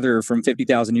hunter-gatherer from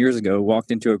 50,000 years ago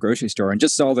walked into a grocery store and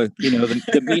just saw the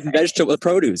meat and vegetable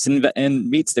produce and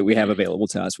meats that we have available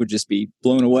to us would just be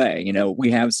blown away.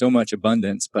 We have so much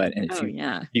abundance, but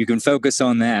you can focus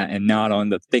on that and not on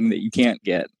the thing that you can't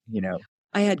get,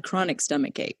 I had chronic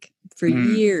stomach ache for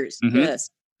years,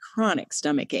 just chronic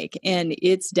stomach ache. And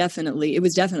it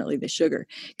was definitely the sugar.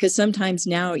 Because sometimes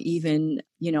now even,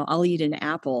 I'll eat an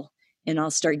apple and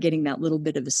I'll start getting that little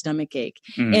bit of a stomach ache.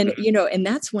 And, and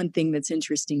that's one thing that's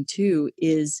interesting too,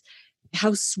 is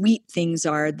how sweet things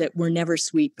are that were never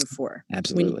sweet before.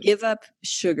 Absolutely. When you give up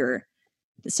sugar,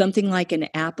 something like an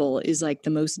apple is like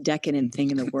the most decadent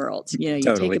thing in the world. You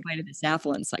Totally. Take a bite of this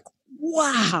apple and it's like,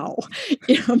 wow.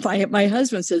 My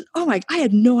husband says, oh I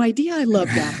had no idea I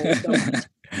loved apples so much.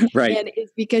 Right. And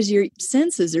it's because your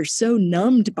senses are so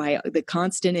numbed by the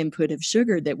constant input of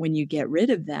sugar that when you get rid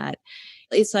of that,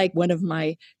 it's like one of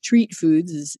my treat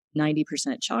foods is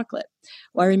 90% chocolate.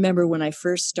 Well, I remember when I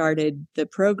first started the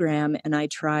program and I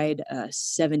tried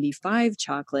 75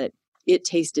 chocolate, it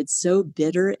tasted so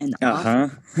bitter and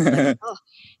awful. Like,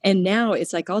 and now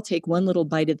it's like, I'll take one little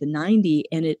bite of the 90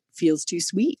 and it feels too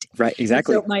sweet. Right.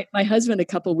 Exactly. And so my husband a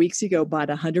couple of weeks ago bought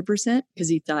 100% because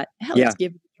he thought, let's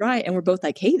give it a try. And we're both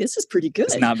like, hey, this is pretty good.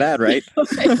 It's not bad, right?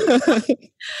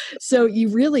 So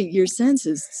your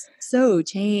senses so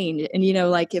change.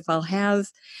 And, like if I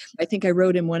think I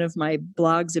wrote in one of my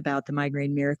blogs about the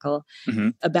Migraine Miracle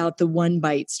about the one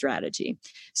bite strategy.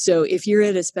 So if you're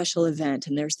at a special event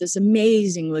and there's this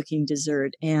amazing looking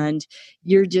dessert and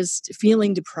you're just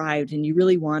feeling deprived and you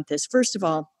really want this, first of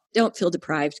all, don't feel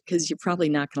deprived because you're probably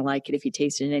not going to like it if you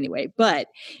taste it anyway. But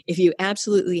if you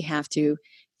absolutely have to,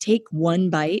 take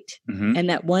one bite, and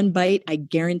that one bite, I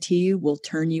guarantee you, will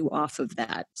turn you off of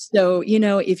that. So,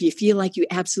 if you feel like you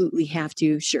absolutely have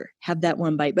to, sure, have that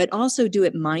one bite, but also do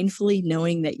it mindfully,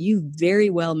 knowing that you very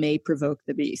well may provoke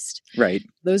the beast. Right.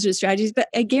 Those are strategies. But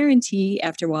I guarantee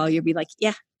after a while, you'll be like,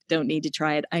 yeah, don't need to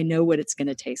try it. I know what it's going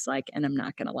to taste like, and I'm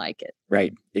not going to like it.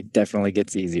 Right. It definitely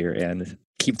gets easier. And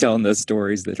keep telling those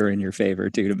stories that are in your favor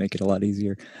too, to make it a lot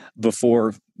easier.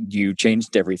 Before you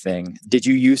changed everything, did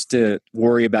you used to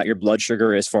worry about your blood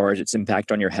sugar as far as its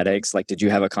impact on your headaches? Like, did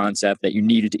you have a concept that you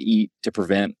needed to eat to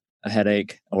prevent a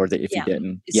headache, or that if you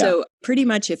didn't? So pretty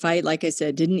much if I, like I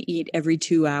said, didn't eat every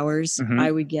 2 hours,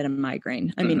 I would get a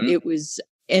migraine. I mean, it was,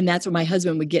 and that's what my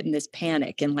husband would get in this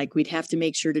panic. And like, we'd have to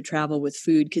make sure to travel with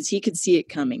food because he could see it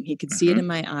coming. He could see it in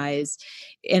my eyes.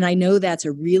 And I know that's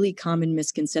a really common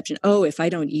misconception. Oh, if I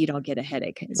don't eat, I'll get a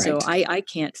headache. Right. So I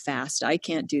can't fast. I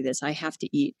can't do this. I have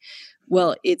to eat.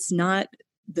 Well, it's not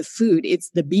the food. It's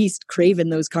the beast craving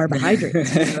those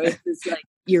carbohydrates. It's like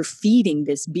you're feeding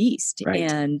this beast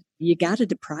and you got to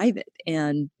deprive it.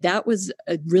 And that was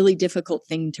a really difficult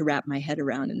thing to wrap my head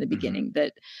around in the beginning,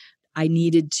 that I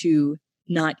needed to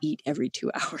not eat every 2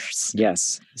 hours.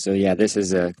 Yes. So this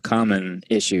is a common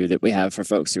issue that we have for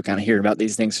folks who kind of hear about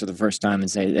these things for the first time and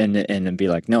say, and then be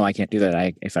like, no, I can't do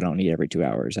that. If I don't eat every 2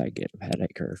 hours, I get a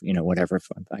headache or, whatever. If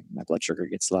my blood sugar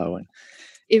gets low. And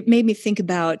it made me think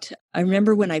about, I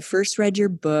remember when I first read your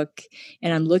book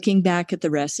and I'm looking back at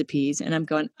the recipes and I'm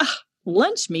going,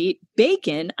 lunch meat,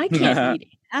 bacon, I can't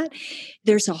eat that.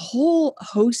 There's a whole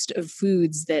host of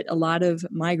foods that a lot of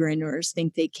migraineurs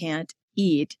think they can't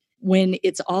eat. when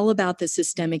it's all about the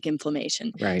systemic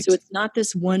inflammation. Right. So it's not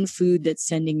this one food that's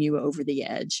sending you over the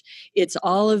edge. It's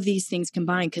all of these things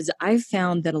combined, because I've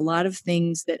found that a lot of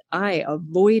things that I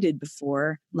avoided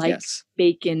before, like Yes.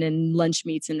 bacon and lunch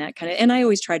meats and that kind of, and I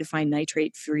always try to find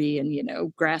nitrate free and,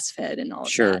 grass fed and all of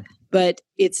Sure. that. But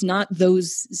it's not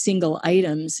those single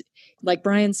items. Like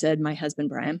Brian said, my husband,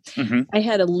 Brian, Mm-hmm. I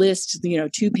had a list,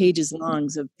 2 pages long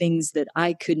of things that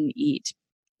I couldn't eat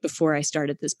before I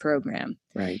started this program.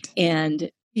 Right.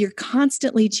 And you're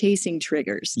constantly chasing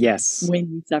triggers Yes.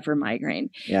 when you suffer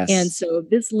migraine. Yes. And so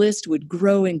this list would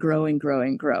grow and grow and grow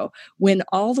and grow, when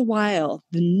all the while,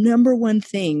 the number one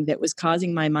thing that was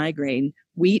causing my migraine,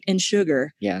 wheat and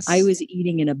sugar, Yes. I was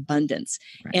eating in abundance.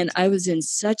 Right. And I was in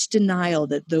such denial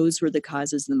that those were the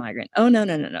causes of the migraine. Oh,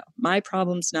 no. My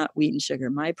problem's not wheat and sugar.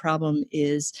 My problem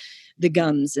is the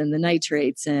gums and the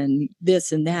nitrates and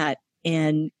this and that.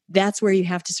 And that's where you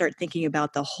have to start thinking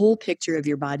about the whole picture of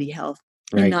your body health,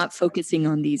 Right. and not focusing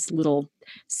on these little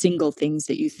single things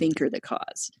that you think are the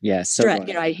cause. Yes. Stress.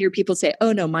 I hear people say,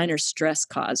 oh, no, mine are stress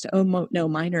caused. Oh, no,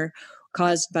 mine are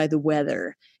caused by the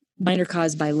weather. Mine are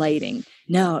caused by lighting.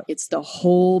 No, it's the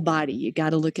whole body. You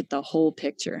got to look at the whole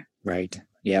picture. Right.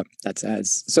 Yep.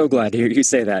 That's so glad to hear you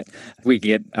say that. We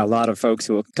get a lot of folks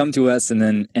who will come to us and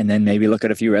then maybe look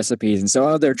at a few recipes and say,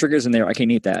 oh, there are triggers in there, I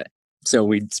can't eat that. So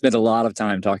we spend a lot of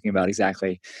time talking about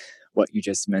exactly what you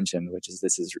just mentioned, which is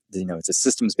it's a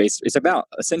systems based. It's about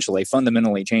essentially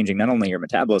fundamentally changing not only your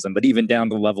metabolism, but even down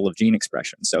to the level of gene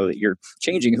expression, so that you're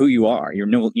changing who you are. You're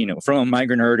from a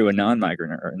migraineur to a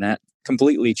non-migraineur, and that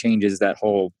completely changes that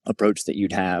whole approach that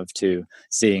you'd have to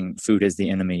seeing food as the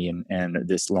enemy and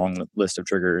this long list of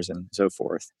triggers and so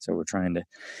forth. So we're trying to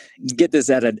get this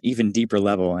at an even deeper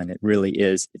level, and it really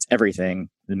is. It's everything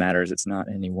that matters. It's not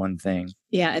any one thing.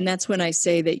 Yeah, and that's when I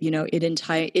say that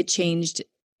it changed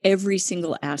every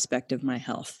single aspect of my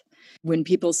health. When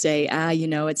people say,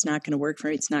 it's not going to work for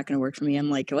me, it's not going to work for me, I'm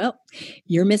like, well,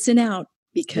 you're missing out,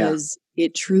 because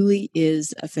it truly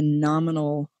is a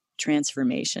phenomenal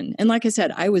transformation. And like I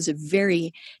said, I was a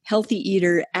very healthy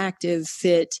eater, active,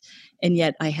 fit, and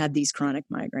yet I had these chronic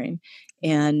migraine.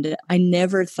 And I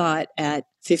never thought at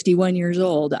 51 years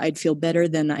old I'd feel better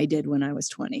than I did when I was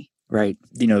 20. Right.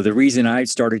 The reason I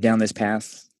started down this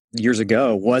path years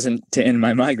ago wasn't to end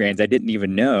my migraines. I didn't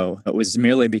even know. It was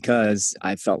merely because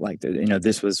I felt like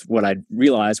this was what I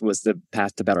realized was the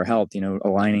path to better health,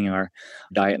 aligning our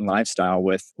diet and lifestyle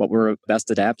with what we're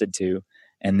best adapted to.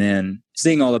 And then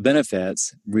seeing all the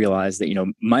benefits, realize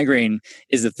that, migraine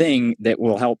is the thing that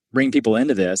will help bring people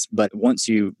into this. But once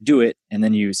you do it and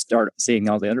then you start seeing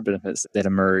all the other benefits that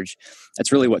emerge,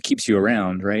 that's really what keeps you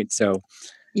around, right? So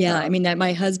yeah, I mean, that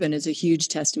my husband is a huge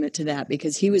testament to that,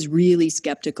 because he was really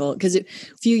skeptical. Because a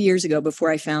few years ago, before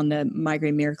I found the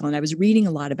Migraine Miracle, and I was reading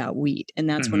a lot about wheat, and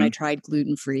that's when I tried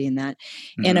gluten-free and that.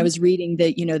 And I was reading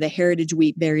that, the heritage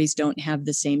wheat berries don't have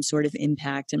the same sort of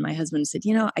impact. And my husband said,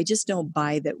 I just don't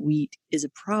buy that wheat is a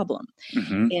problem.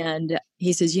 And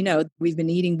he says, we've been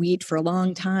eating wheat for a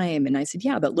long time. And I said,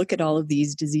 yeah, but look at all of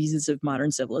these diseases of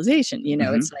modern civilization.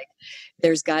 It's like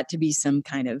there's got to be some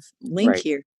kind of link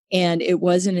here. And it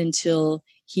wasn't until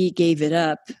he gave it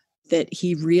up that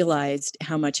he realized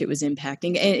how much it was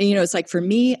impacting. And, it's like, for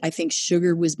me, I think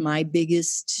sugar was my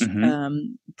biggest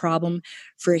problem.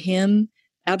 For him,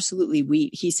 absolutely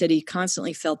wheat. He said he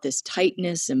constantly felt this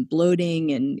tightness and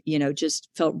bloating and, just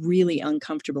felt really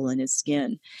uncomfortable in his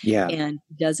skin. Yeah. And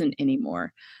doesn't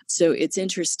anymore. So it's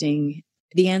interesting.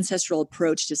 The ancestral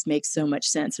approach just makes so much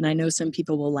sense. And I know some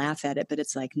people will laugh at it, but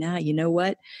it's like, nah, you know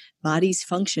what? Bodies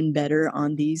function better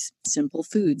on these simple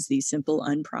foods, these simple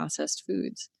unprocessed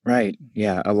foods. Right.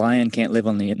 Yeah. A lion can't live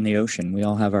in the ocean. We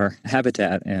all have our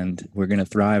habitat, and we're going to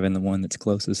thrive in the one that's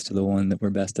closest to the one that we're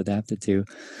best adapted to.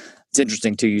 It's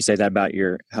interesting, too, you say that about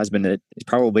your husband. That it's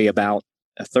probably about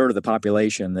a third of the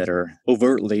population that are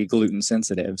overtly gluten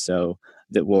sensitive. So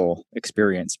that will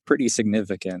experience pretty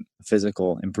significant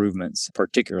physical improvements,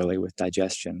 particularly with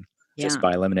digestion, just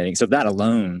by eliminating. So that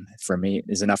alone, for me,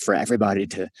 is enough for everybody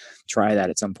to try that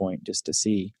at some point, just to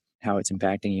see how it's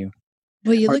impacting you.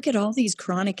 Well, you look at all these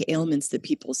chronic ailments that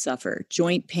people suffer: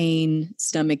 joint pain,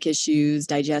 stomach issues,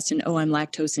 digestion. Oh, I'm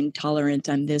lactose intolerant.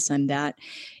 I'm this, I'm that.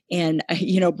 And,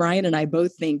 Brian and I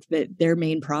both think that their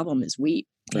main problem is wheat.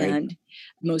 Right. And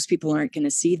most people aren't going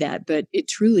to see that, but it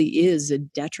truly is a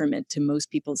detriment to most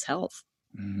people's health.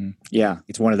 Yeah,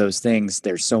 it's one of those things.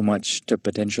 There's so much to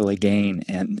potentially gain,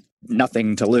 and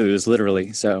nothing to lose,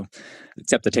 literally. So,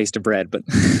 except the taste of bread, but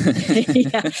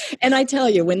Yeah. And I tell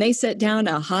you, when they set down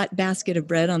a hot basket of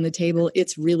bread on the table,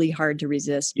 it's really hard to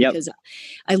resist yep, because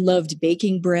I loved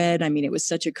baking bread. I mean, it was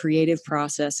such a creative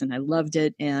process and I loved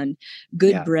it. And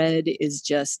good yeah, bread is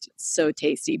just so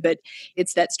tasty. But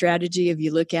it's that strategy of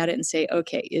you look at it and say,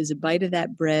 okay, is a bite of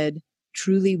that bread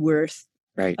truly worth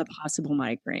right, a possible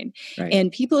migraine? right,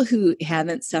 And people who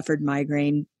haven't suffered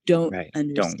migraine don't right. Don't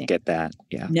understand. get that.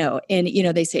 Yeah, No. And,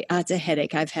 they say, it's a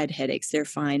headache. I've had headaches. They're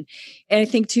fine. And I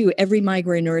think, too, every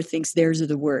migraineur thinks theirs are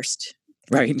the worst.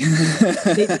 right.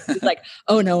 It's like,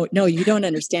 oh, no, no, you don't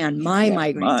understand. My yeah,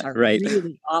 migraines are right,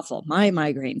 really awful. My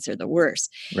migraines are the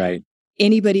worst. right.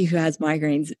 Anybody who has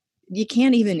migraines, you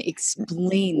can't even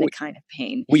explain the Well, kind of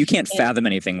pain. you can't And fathom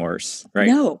anything worse, right?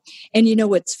 no. And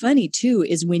what's funny too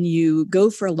is when you go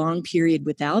for a long period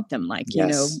without them, like,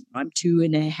 Yes. I'm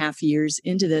 2.5 years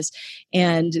into this,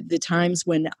 and the times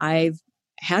when I've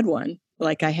had one,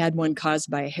 like I had one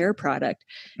caused by a hair product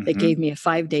that hmm gave me a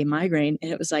 5-day migraine. And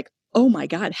it was like, oh my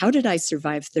God, how did I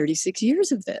survive 36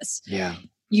 years of this? Yeah.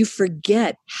 You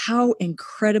forget how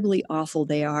incredibly awful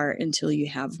they are until you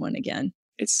have one again.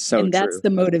 It's so And that's true. the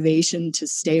motivation to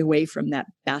stay away from that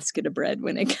basket of bread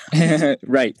when it comes.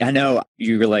 Right. I know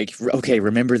you were like, okay,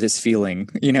 remember this feeling,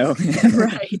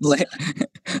 Right. Like,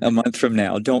 a month from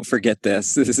now. Don't forget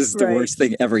this. This is the Right. worst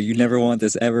thing ever. You never want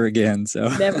this ever again. So,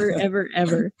 Never, ever,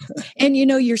 ever. And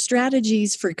your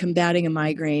strategies for combating a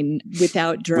migraine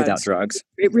without without drugs, drugs.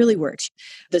 it really works.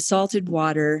 The salted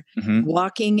water, hmm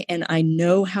walking, and I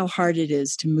know how hard it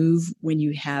is to move when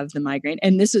you have the migraine.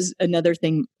 And this is another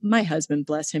thing, my husband,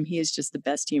 bless him, he is just the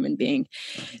best human being.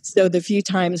 So the few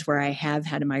times where I have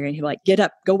had a migraine, he'll be like, get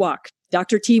up, go walk.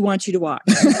 Dr. T wants you to walk.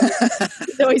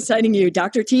 He's always citing you.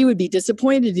 Dr. T would be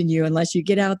disappointed in you unless you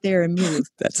get out there and move.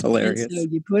 That's And hilarious. so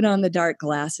you put on the dark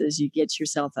glasses, you get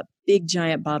yourself a big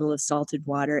giant bottle of salted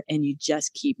water, and you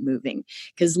just keep moving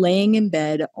because laying in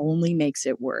bed only makes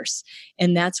it worse.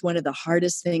 And that's one of the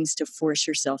hardest things to force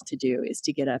yourself to do is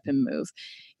to get up and move.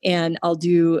 And I'll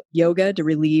do yoga to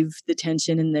relieve the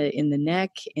tension in the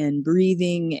neck and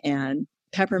breathing and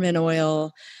peppermint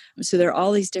oil. So there are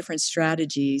all these different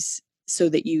strategies so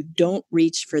that you don't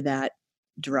reach for that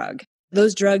drug.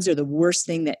 Those drugs are the worst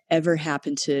thing that ever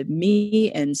happened to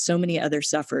me and so many other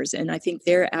sufferers. And I think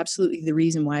they're absolutely the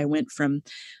reason why I went from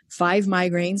 5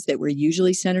 migraines that were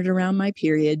usually centered around my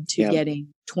period to Yep.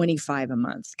 getting 25 a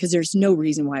month. Because there's no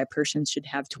reason why a person should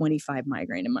have 25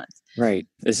 migraine a month. Right.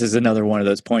 This is another one of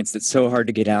those points that's so hard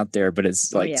to get out there, but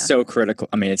it's Oh, like yeah. so critical.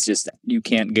 I mean, it's just, you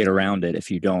can't get around it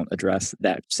if you don't address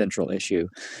that central issue.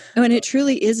 Oh, and it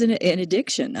truly is an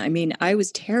addiction. I mean, I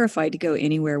was terrified to go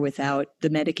anywhere without the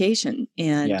medication.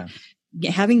 And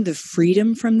Yeah. having the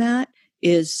freedom from that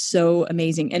is so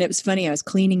amazing. And it was funny, I was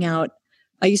cleaning out,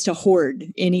 I used to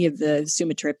hoard any of the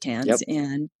sumatriptans. Yep.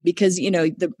 And because,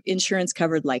 the insurance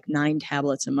covered like 9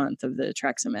 tablets a month of the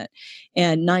Trexamet,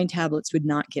 and 9 tablets would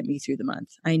not get me through the month.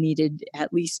 I needed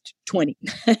at least 20.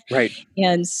 Right.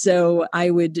 And so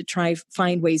I would try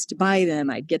find ways to buy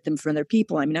them. I'd get them from other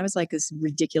people. I mean, I was like this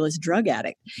ridiculous drug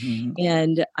addict. Mhm.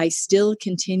 And I still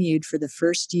continued for the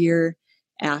first year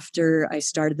after I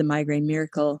started the Migraine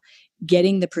Miracle,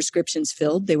 getting the prescriptions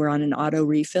filled. They were on an auto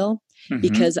refill Mhm.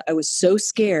 because I was so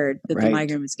scared that the Right.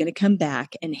 migraine was going to come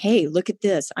back. And hey, look at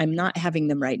this. I'm not having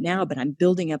them right now, but I'm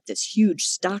building up this huge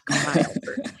stockpile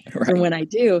for Right. when I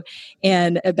do.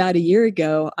 And about a year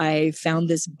ago, I found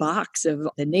this box of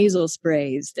the nasal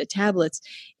sprays, the tablets,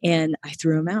 and I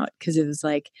threw them out because it was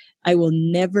like, I will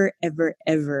never, ever,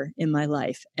 ever in my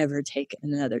life ever take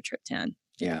another triptan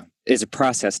Yeah. It's a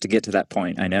process to get to that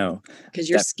point. I know. because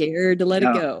you're That- scared to let it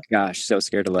Oh, go. gosh, so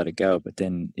scared to let it go. But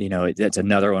then, it's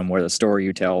another one where the story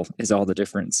you tell is all the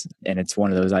difference. And it's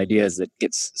one of those ideas that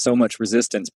gets so much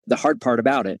resistance. The hard part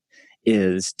about it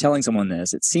is telling someone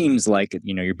this. It seems like,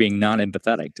 you're being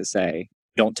non-empathetic to say,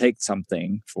 don't take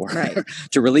something for Right.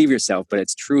 to relieve yourself, but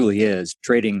it truly is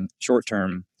trading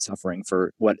short-term suffering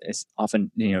for what is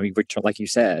often, like you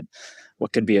said,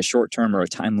 what could be a short-term or a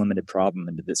time-limited problem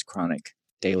into this chronic,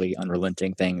 daily,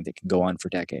 unrelenting thing that can go on for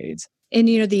decades. And,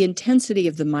 the intensity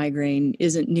of the migraine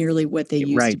isn't nearly what they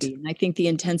used to Right. be. And I think the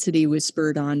intensity was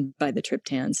spurred on by the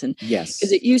triptans. And Yes.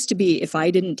 because it used to be if I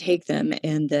didn't take them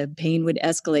and the pain would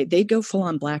escalate, they'd go full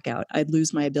on blackout. I'd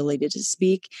lose my ability to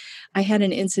speak. I had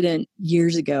an incident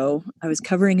years ago. I was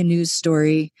covering a news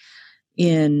story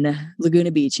in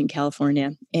Laguna Beach in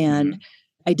California, and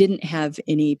I didn't have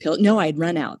any pill. No, I'd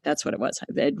run out. That's what it was.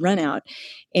 I'd run out.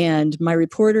 And my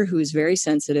reporter, who was very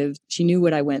sensitive, she knew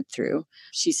what I went through.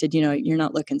 She said, you're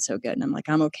not looking so good. And I'm like,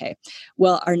 I'm okay.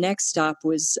 Well, our next stop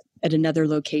was at another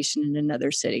location in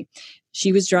another city.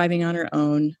 She was driving on her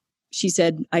own. She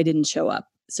said I didn't show up.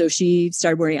 So she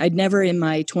started worrying. I'd never in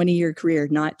my 20-year career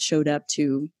not showed up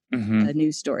to a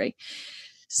news story.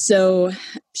 So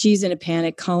she's in a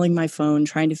panic, calling my phone,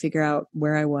 trying to figure out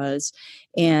where I was.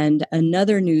 And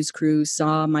another news crew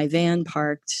saw my van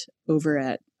parked over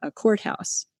at a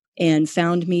courthouse and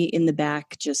found me in the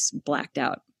back, just blacked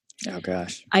out. Oh,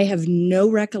 gosh. I have no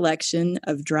recollection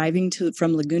of driving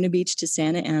from Laguna Beach to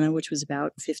Santa Ana, which was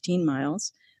about 15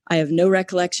 miles. I have no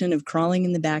recollection of crawling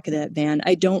in the back of that van.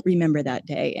 I don't remember that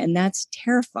day. And that's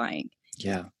terrifying.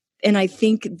 Yeah. And I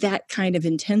think that kind of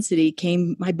intensity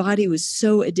my body was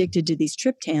so addicted to these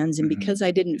triptans. And because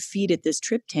I didn't feed it this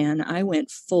triptan, I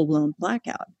went full blown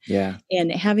blackout. Yeah.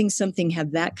 And having something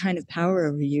have that kind of power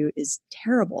over you is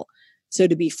terrible. So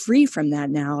to be free from that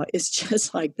now is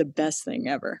just like the best thing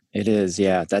ever. It is.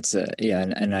 Yeah. That's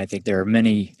and I think there are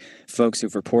many folks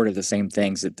who've reported the same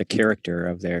things, that the character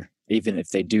of even if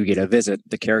they do get a visit,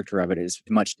 the character of it is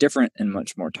much different and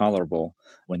much more tolerable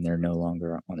when they're no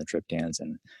longer on the triptans.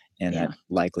 And that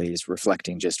likely is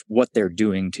reflecting just what they're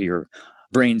doing to your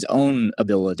brain's own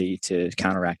ability to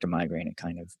counteract a migraine. It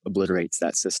kind of obliterates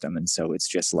that system. And so it's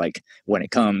just like when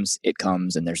it comes,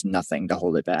 and there's nothing to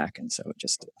hold it back. And so it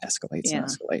just escalates and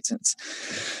escalates.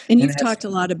 And you've talked a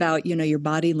lot about, your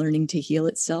body learning to heal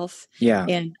itself. Yeah.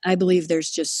 And I believe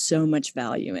there's just so much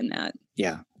value in that.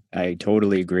 Yeah. I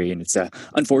totally agree. And it's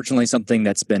unfortunately something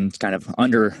that's been kind of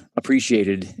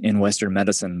underappreciated in Western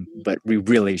medicine, but we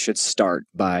really should start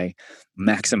by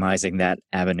maximizing that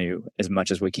avenue as much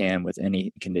as we can with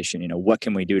any condition. What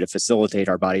can we do to facilitate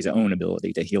our body's own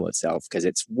ability to heal itself? Because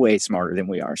it's way smarter than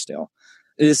we are still.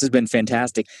 This has been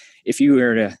fantastic. If you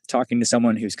were talking to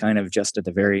someone who's kind of just at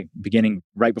the very beginning,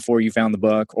 right before you found the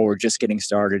book, or just getting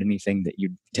started, anything that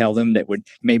you'd tell them that would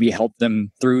maybe help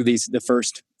them through the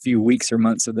first few weeks or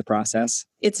months of the process?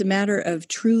 It's a matter of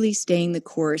truly staying the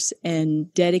course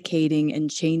and dedicating and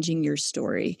changing your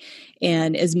story.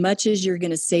 And as much as you're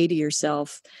going to say to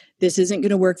yourself, this isn't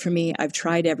going to work for me, I've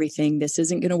tried everything. This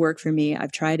isn't going to work for me,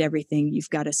 I've tried everything. You've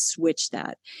got to switch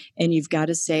that. And you've got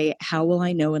to say, how will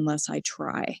I know unless I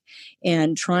try?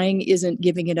 And trying isn't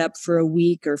giving it up for a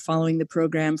week or following the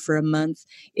program for a month.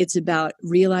 It's about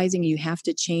realizing you have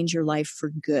to change your life for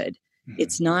good.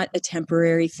 It's not a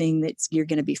temporary thing that you're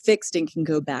going to be fixed and can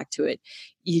go back to it.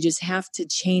 You just have to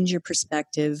change your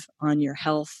perspective on your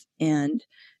health and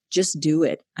just do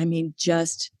it. I mean,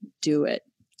 just do it.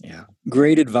 Yeah.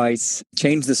 Great advice.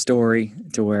 Change the story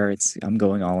to where I'm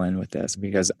going all in with this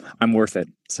because I'm worth it.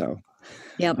 So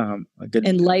yeah.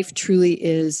 And life truly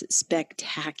is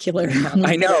spectacular.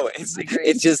 I know. It's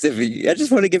just, I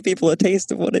just want to give people a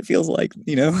taste of what it feels like,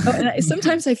 and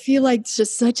sometimes I feel like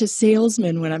just such a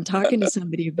salesman when I'm talking to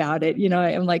somebody about it.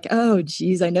 I'm like, oh,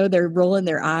 geez, I know they're rolling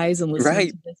their eyes and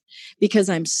listening to this because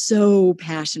I'm so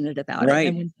passionate about it.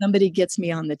 And when somebody gets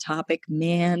me on the topic,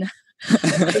 man,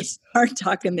 I start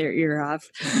talking their ear off.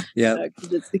 Yeah.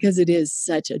 It's because it is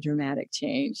such a dramatic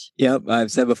change. Yep.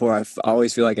 I've said before, I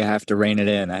always feel like I have to rein it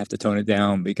in. I have to tone it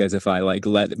down because if I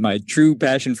let my true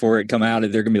passion for it come out,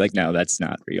 they're going to be like, no, that's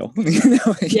not real.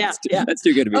 That's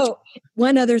too good to be true.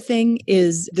 One other thing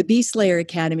is the Beast Slayer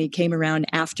Academy came around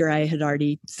after I had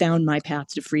already found my path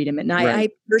to freedom. And I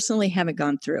personally haven't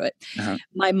gone through it. Uh-huh.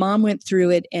 My mom went through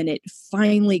it and it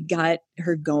finally got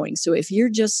her going. So if you're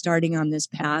just starting on this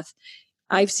path,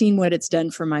 I've seen what it's done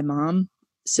for my mom.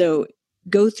 So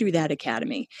go through that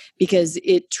academy because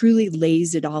it truly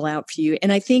lays it all out for you.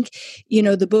 And I think,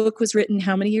 the book was written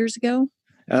how many years ago?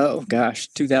 Oh, gosh,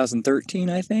 2013,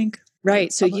 I think.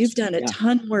 Right. So you've done a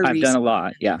ton more research. I've done a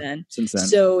lot. Yeah. Since then.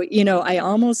 So, I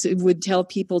almost would tell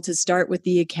people to start with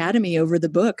the academy over the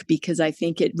book because I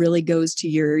think it really goes to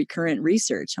your current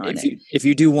research on it. If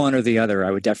you do one or the other,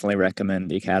 I would definitely recommend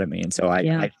the academy. And so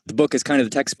the book is kind of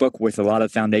the textbook with a lot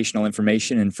of foundational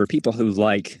information. And for people who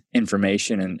like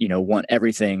information and, want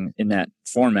everything in that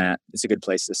format, it's a good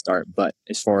place to start. But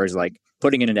as far as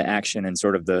putting it into action and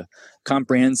sort of the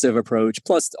comprehensive approach,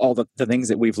 plus all the things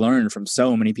that we've learned from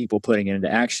so many people putting it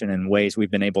into action and ways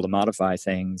we've been able to modify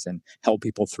things and help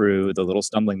people through the little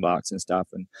stumbling blocks and stuff.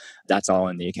 And that's all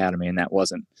in the academy. And that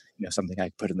wasn't, something I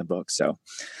put in the book. So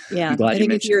yeah, I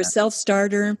think if you're a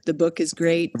self-starter, the book is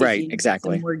great. Right,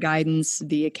 exactly. Some more guidance,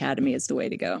 the academy is the way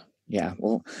to go. Yeah,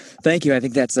 well, thank you. I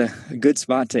think that's a good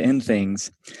spot to end things.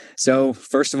 So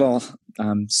first of all,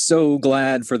 I'm so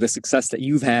glad for the success that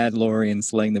you've had, Lori, in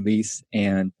Slaying the Beast.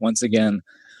 And once again,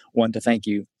 want to thank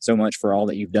you so much for all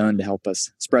that you've done to help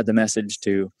us spread the message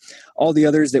to all the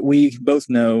others that we both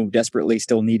know desperately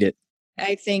still need it.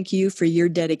 I thank you for your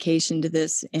dedication to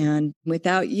this. And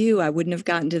without you, I wouldn't have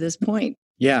gotten to this point.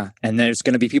 Yeah. And there's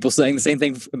going to be people saying the same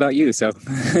thing about you. So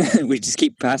we just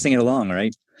keep passing it along,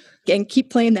 right? And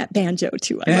keep playing that banjo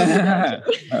too. I love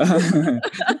the banjo.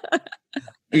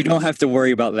 You don't have to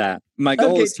worry about that. My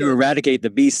goal Okay, is to good. eradicate the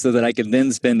beast so that I can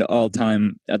then spend all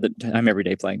time every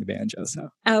day playing the banjo. So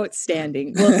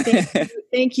Outstanding. Well,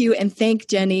 thank you. And thank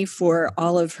Jenny for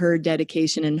all of her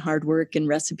dedication and hard work and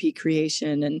recipe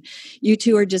creation. And you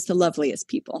two are just the loveliest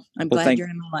people. I'm glad you're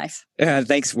in my life.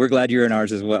 Thanks. We're glad you're in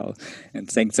ours as well. And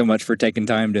thanks so much for taking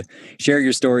time to share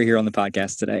your story here on the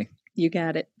podcast today. You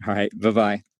got it. All right.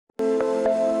 Bye-bye.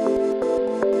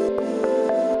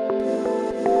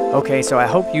 Okay, so I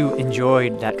hope you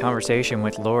enjoyed that conversation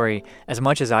with Lori as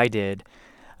much as I did.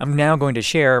 I'm now going to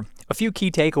share a few key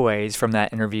takeaways from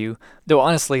that interview, though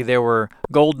honestly there were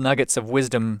gold nuggets of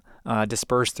wisdom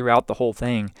dispersed throughout the whole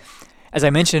thing. As I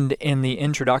mentioned in the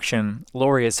introduction,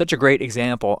 Lori is such a great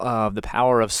example of the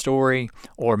power of story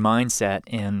or mindset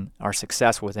in our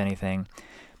success with anything.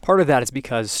 Part of that is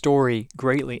because story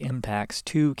greatly impacts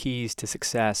two keys to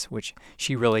success, which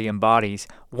she really embodies.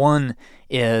 One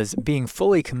is being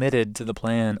fully committed to the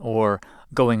plan, or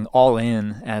going all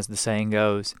in, as the saying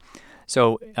goes.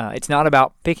 So it's not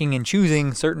about picking and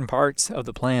choosing certain parts of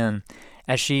the plan.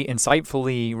 As she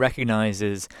insightfully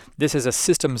recognizes, this is a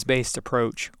systems-based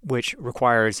approach which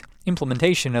requires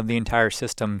implementation of the entire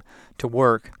system to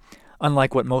work.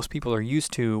 Unlike what most people are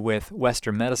used to with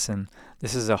Western medicine,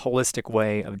 this is a holistic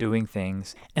way of doing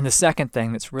things. And the second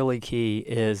thing that's really key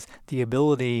is the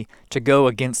ability to go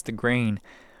against the grain.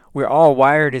 We're all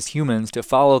wired as humans to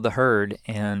follow the herd,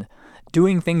 and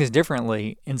doing things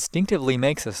differently instinctively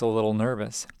makes us a little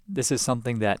nervous. This is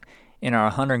something that in our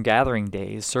hunter-gathering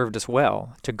days served us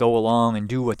well, to go along and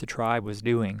do what the tribe was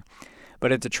doing.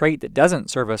 But it's a trait that doesn't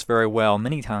serve us very well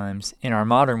many times in our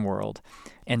modern world.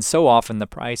 And so often the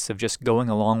price of just going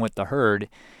along with the herd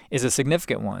is a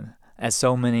significant one, as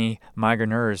so many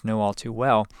migraineurs know all too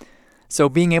well. So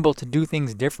being able to do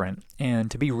things different and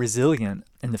to be resilient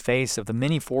in the face of the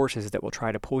many forces that will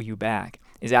try to pull you back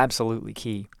is absolutely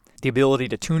key. The ability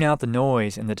to tune out the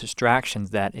noise and the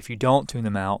distractions that, if you don't tune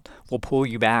them out, will pull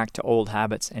you back to old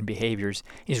habits and behaviors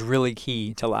is really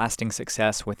key to lasting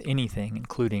success with anything,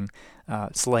 including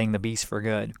slaying the beast for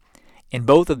good. In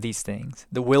both of these things,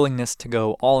 the willingness to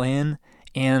go all in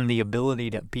and the ability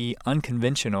to be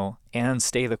unconventional and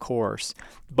stay the course,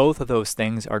 both of those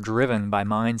things are driven by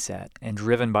mindset and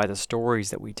driven by the stories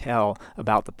that we tell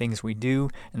about the things we do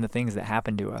and the things that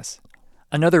happen to us.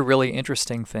 Another really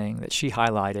interesting thing that she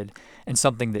highlighted, and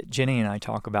something that Jenny and I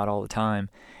talk about all the time,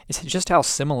 is just how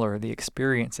similar the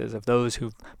experiences of those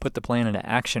who've put the plan into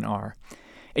action are.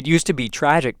 It used to be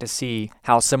tragic to see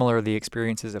how similar the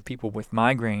experiences of people with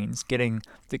migraines getting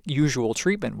the usual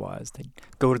treatment was. They'd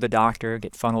go to the doctor,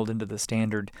 get funneled into the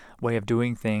standard way of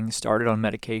doing things, started on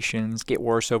medications, get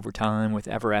worse over time with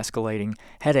ever-escalating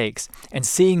headaches. And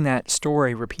seeing that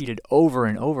story repeated over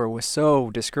and over was so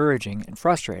discouraging and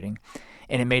frustrating.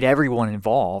 And it made everyone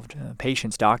involved,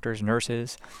 patients, doctors,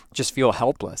 nurses, just feel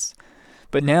helpless.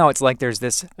 But now it's like there's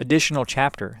this additional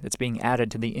chapter that's being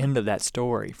added to the end of that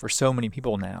story for so many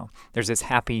people now. There's this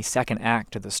happy second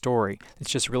act to the story. It's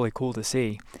just really cool to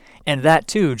see. And that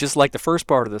too, just like the first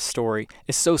part of the story,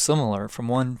 is so similar from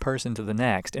one person to the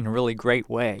next in a really great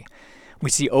way. We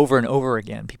see over and over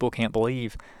again, people can't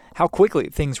believe how quickly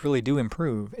things really do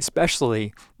improve,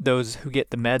 especially those who get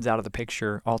the meds out of the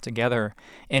picture altogether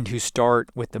and who start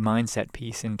with the mindset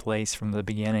piece in place from the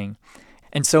beginning.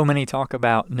 And so many talk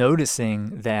about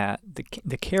noticing that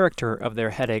the character of their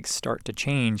headaches start to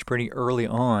change pretty early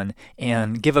on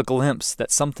and give a glimpse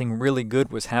that something really good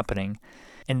was happening,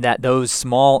 and that those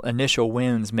small initial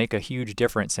wins make a huge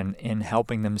difference in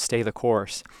helping them stay the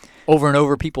course. Over and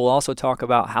over, people also talk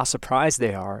about how surprised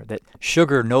they are that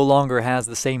sugar no longer has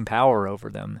the same power over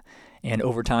them, and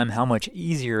over time how much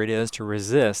easier it is to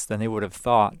resist than they would have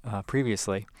thought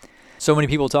previously. So many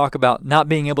people talk about not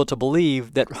being able to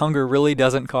believe that hunger really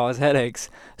doesn't cause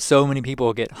headaches. So many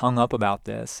people get hung up about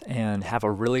this and have a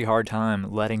really hard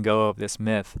time letting go of this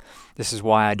myth. This is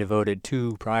why I devoted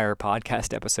 2 prior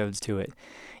podcast episodes to it.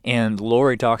 And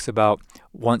Lori talks about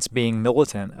once being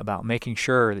militant about making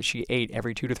sure that she ate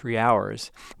every 2 to 3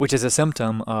 hours, which is a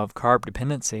symptom of carb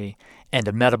dependency and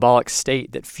a metabolic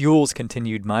state that fuels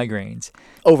continued migraines.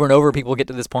 Over and over, people get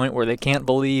to this point where they can't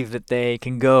believe that they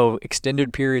can go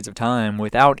extended periods of time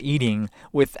without eating,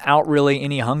 without really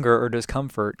any hunger or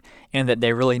discomfort, and that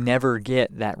they really never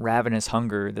get that ravenous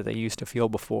hunger that they used to feel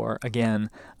before.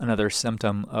 Again, another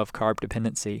symptom of carb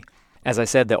dependency. As I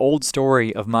said, the old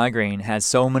story of migraine has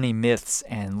so many myths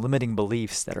and limiting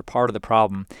beliefs that are part of the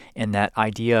problem, and that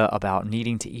idea about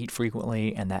needing to eat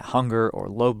frequently and that hunger or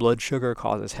low blood sugar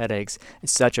causes headaches is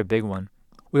such a big one.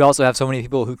 We also have so many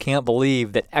people who can't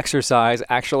believe that exercise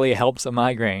actually helps a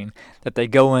migraine, that they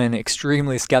go in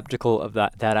extremely skeptical of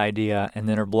that idea and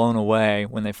then are blown away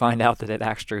when they find out that it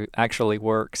actually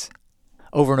works.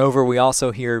 Over and over, we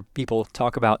also hear people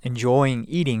talk about enjoying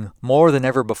eating more than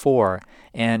ever before,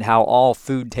 and how all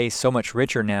food tastes so much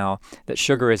richer now that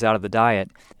sugar is out of the diet,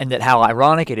 and that how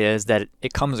ironic it is that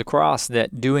it comes across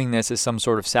that doing this is some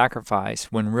sort of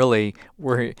sacrifice, when really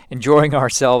we're enjoying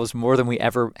ourselves more than we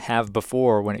ever have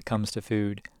before when it comes to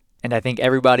food. And I think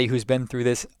everybody who's been through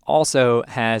this also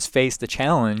has faced the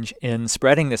challenge in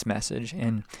spreading this message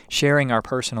and sharing our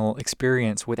personal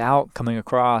experience without coming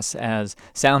across as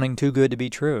sounding too good to be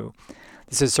true.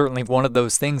 This is certainly one of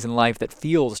those things in life that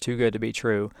feels too good to be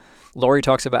true. Lori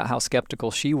talks about how skeptical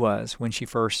she was when she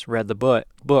first read the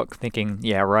book, thinking,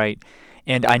 yeah, right.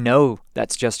 And I know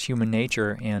that's just human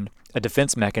nature and a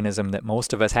defense mechanism that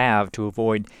most of us have to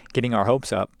avoid getting our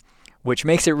hopes up, which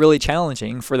makes it really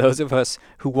challenging for those of us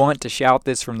who want to shout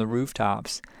this from the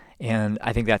rooftops. And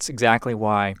I think that's exactly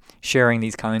why sharing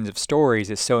these kinds of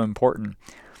stories is so important.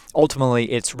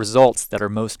 Ultimately, it's results that are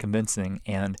most convincing,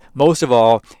 and most of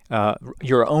all,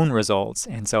 your own results.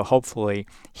 And so hopefully,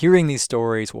 hearing these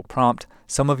stories will prompt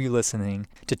some of you listening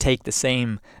to take the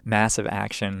same massive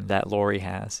action that Lori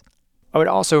has. I would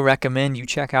also recommend you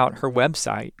check out her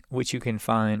website, which you can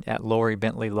find at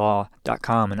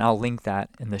loribentleylaw.com, and I'll link that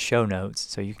in the show notes,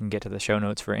 so you can get to the show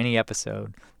notes for any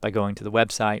episode by going to the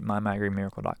website,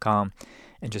 mymigrainemiracle.com,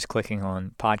 and just clicking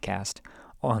on podcast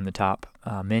on the top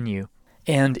menu.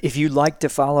 And if you'd like to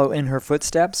follow in her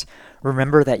footsteps,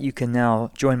 remember that you can now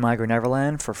join Migraine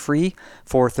Neverland for free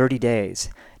for 30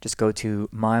 days. Just go to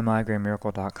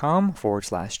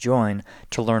mymigrainemiracle.com/join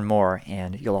to learn more,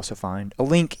 and you'll also find a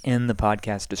link in the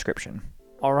podcast description.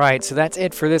 All right, so that's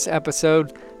it for this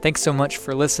episode. Thanks so much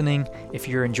for listening. If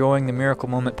you're enjoying the Miracle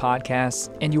Moment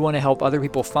podcast and you want to help other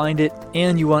people find it,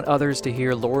 and you want others to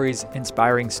hear Lori's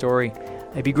inspiring story,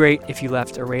 it'd be great if you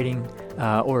left a rating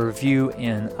or a review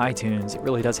in iTunes. It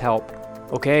really does help.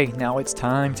 Okay, now it's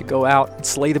time to go out and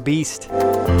slay the beast.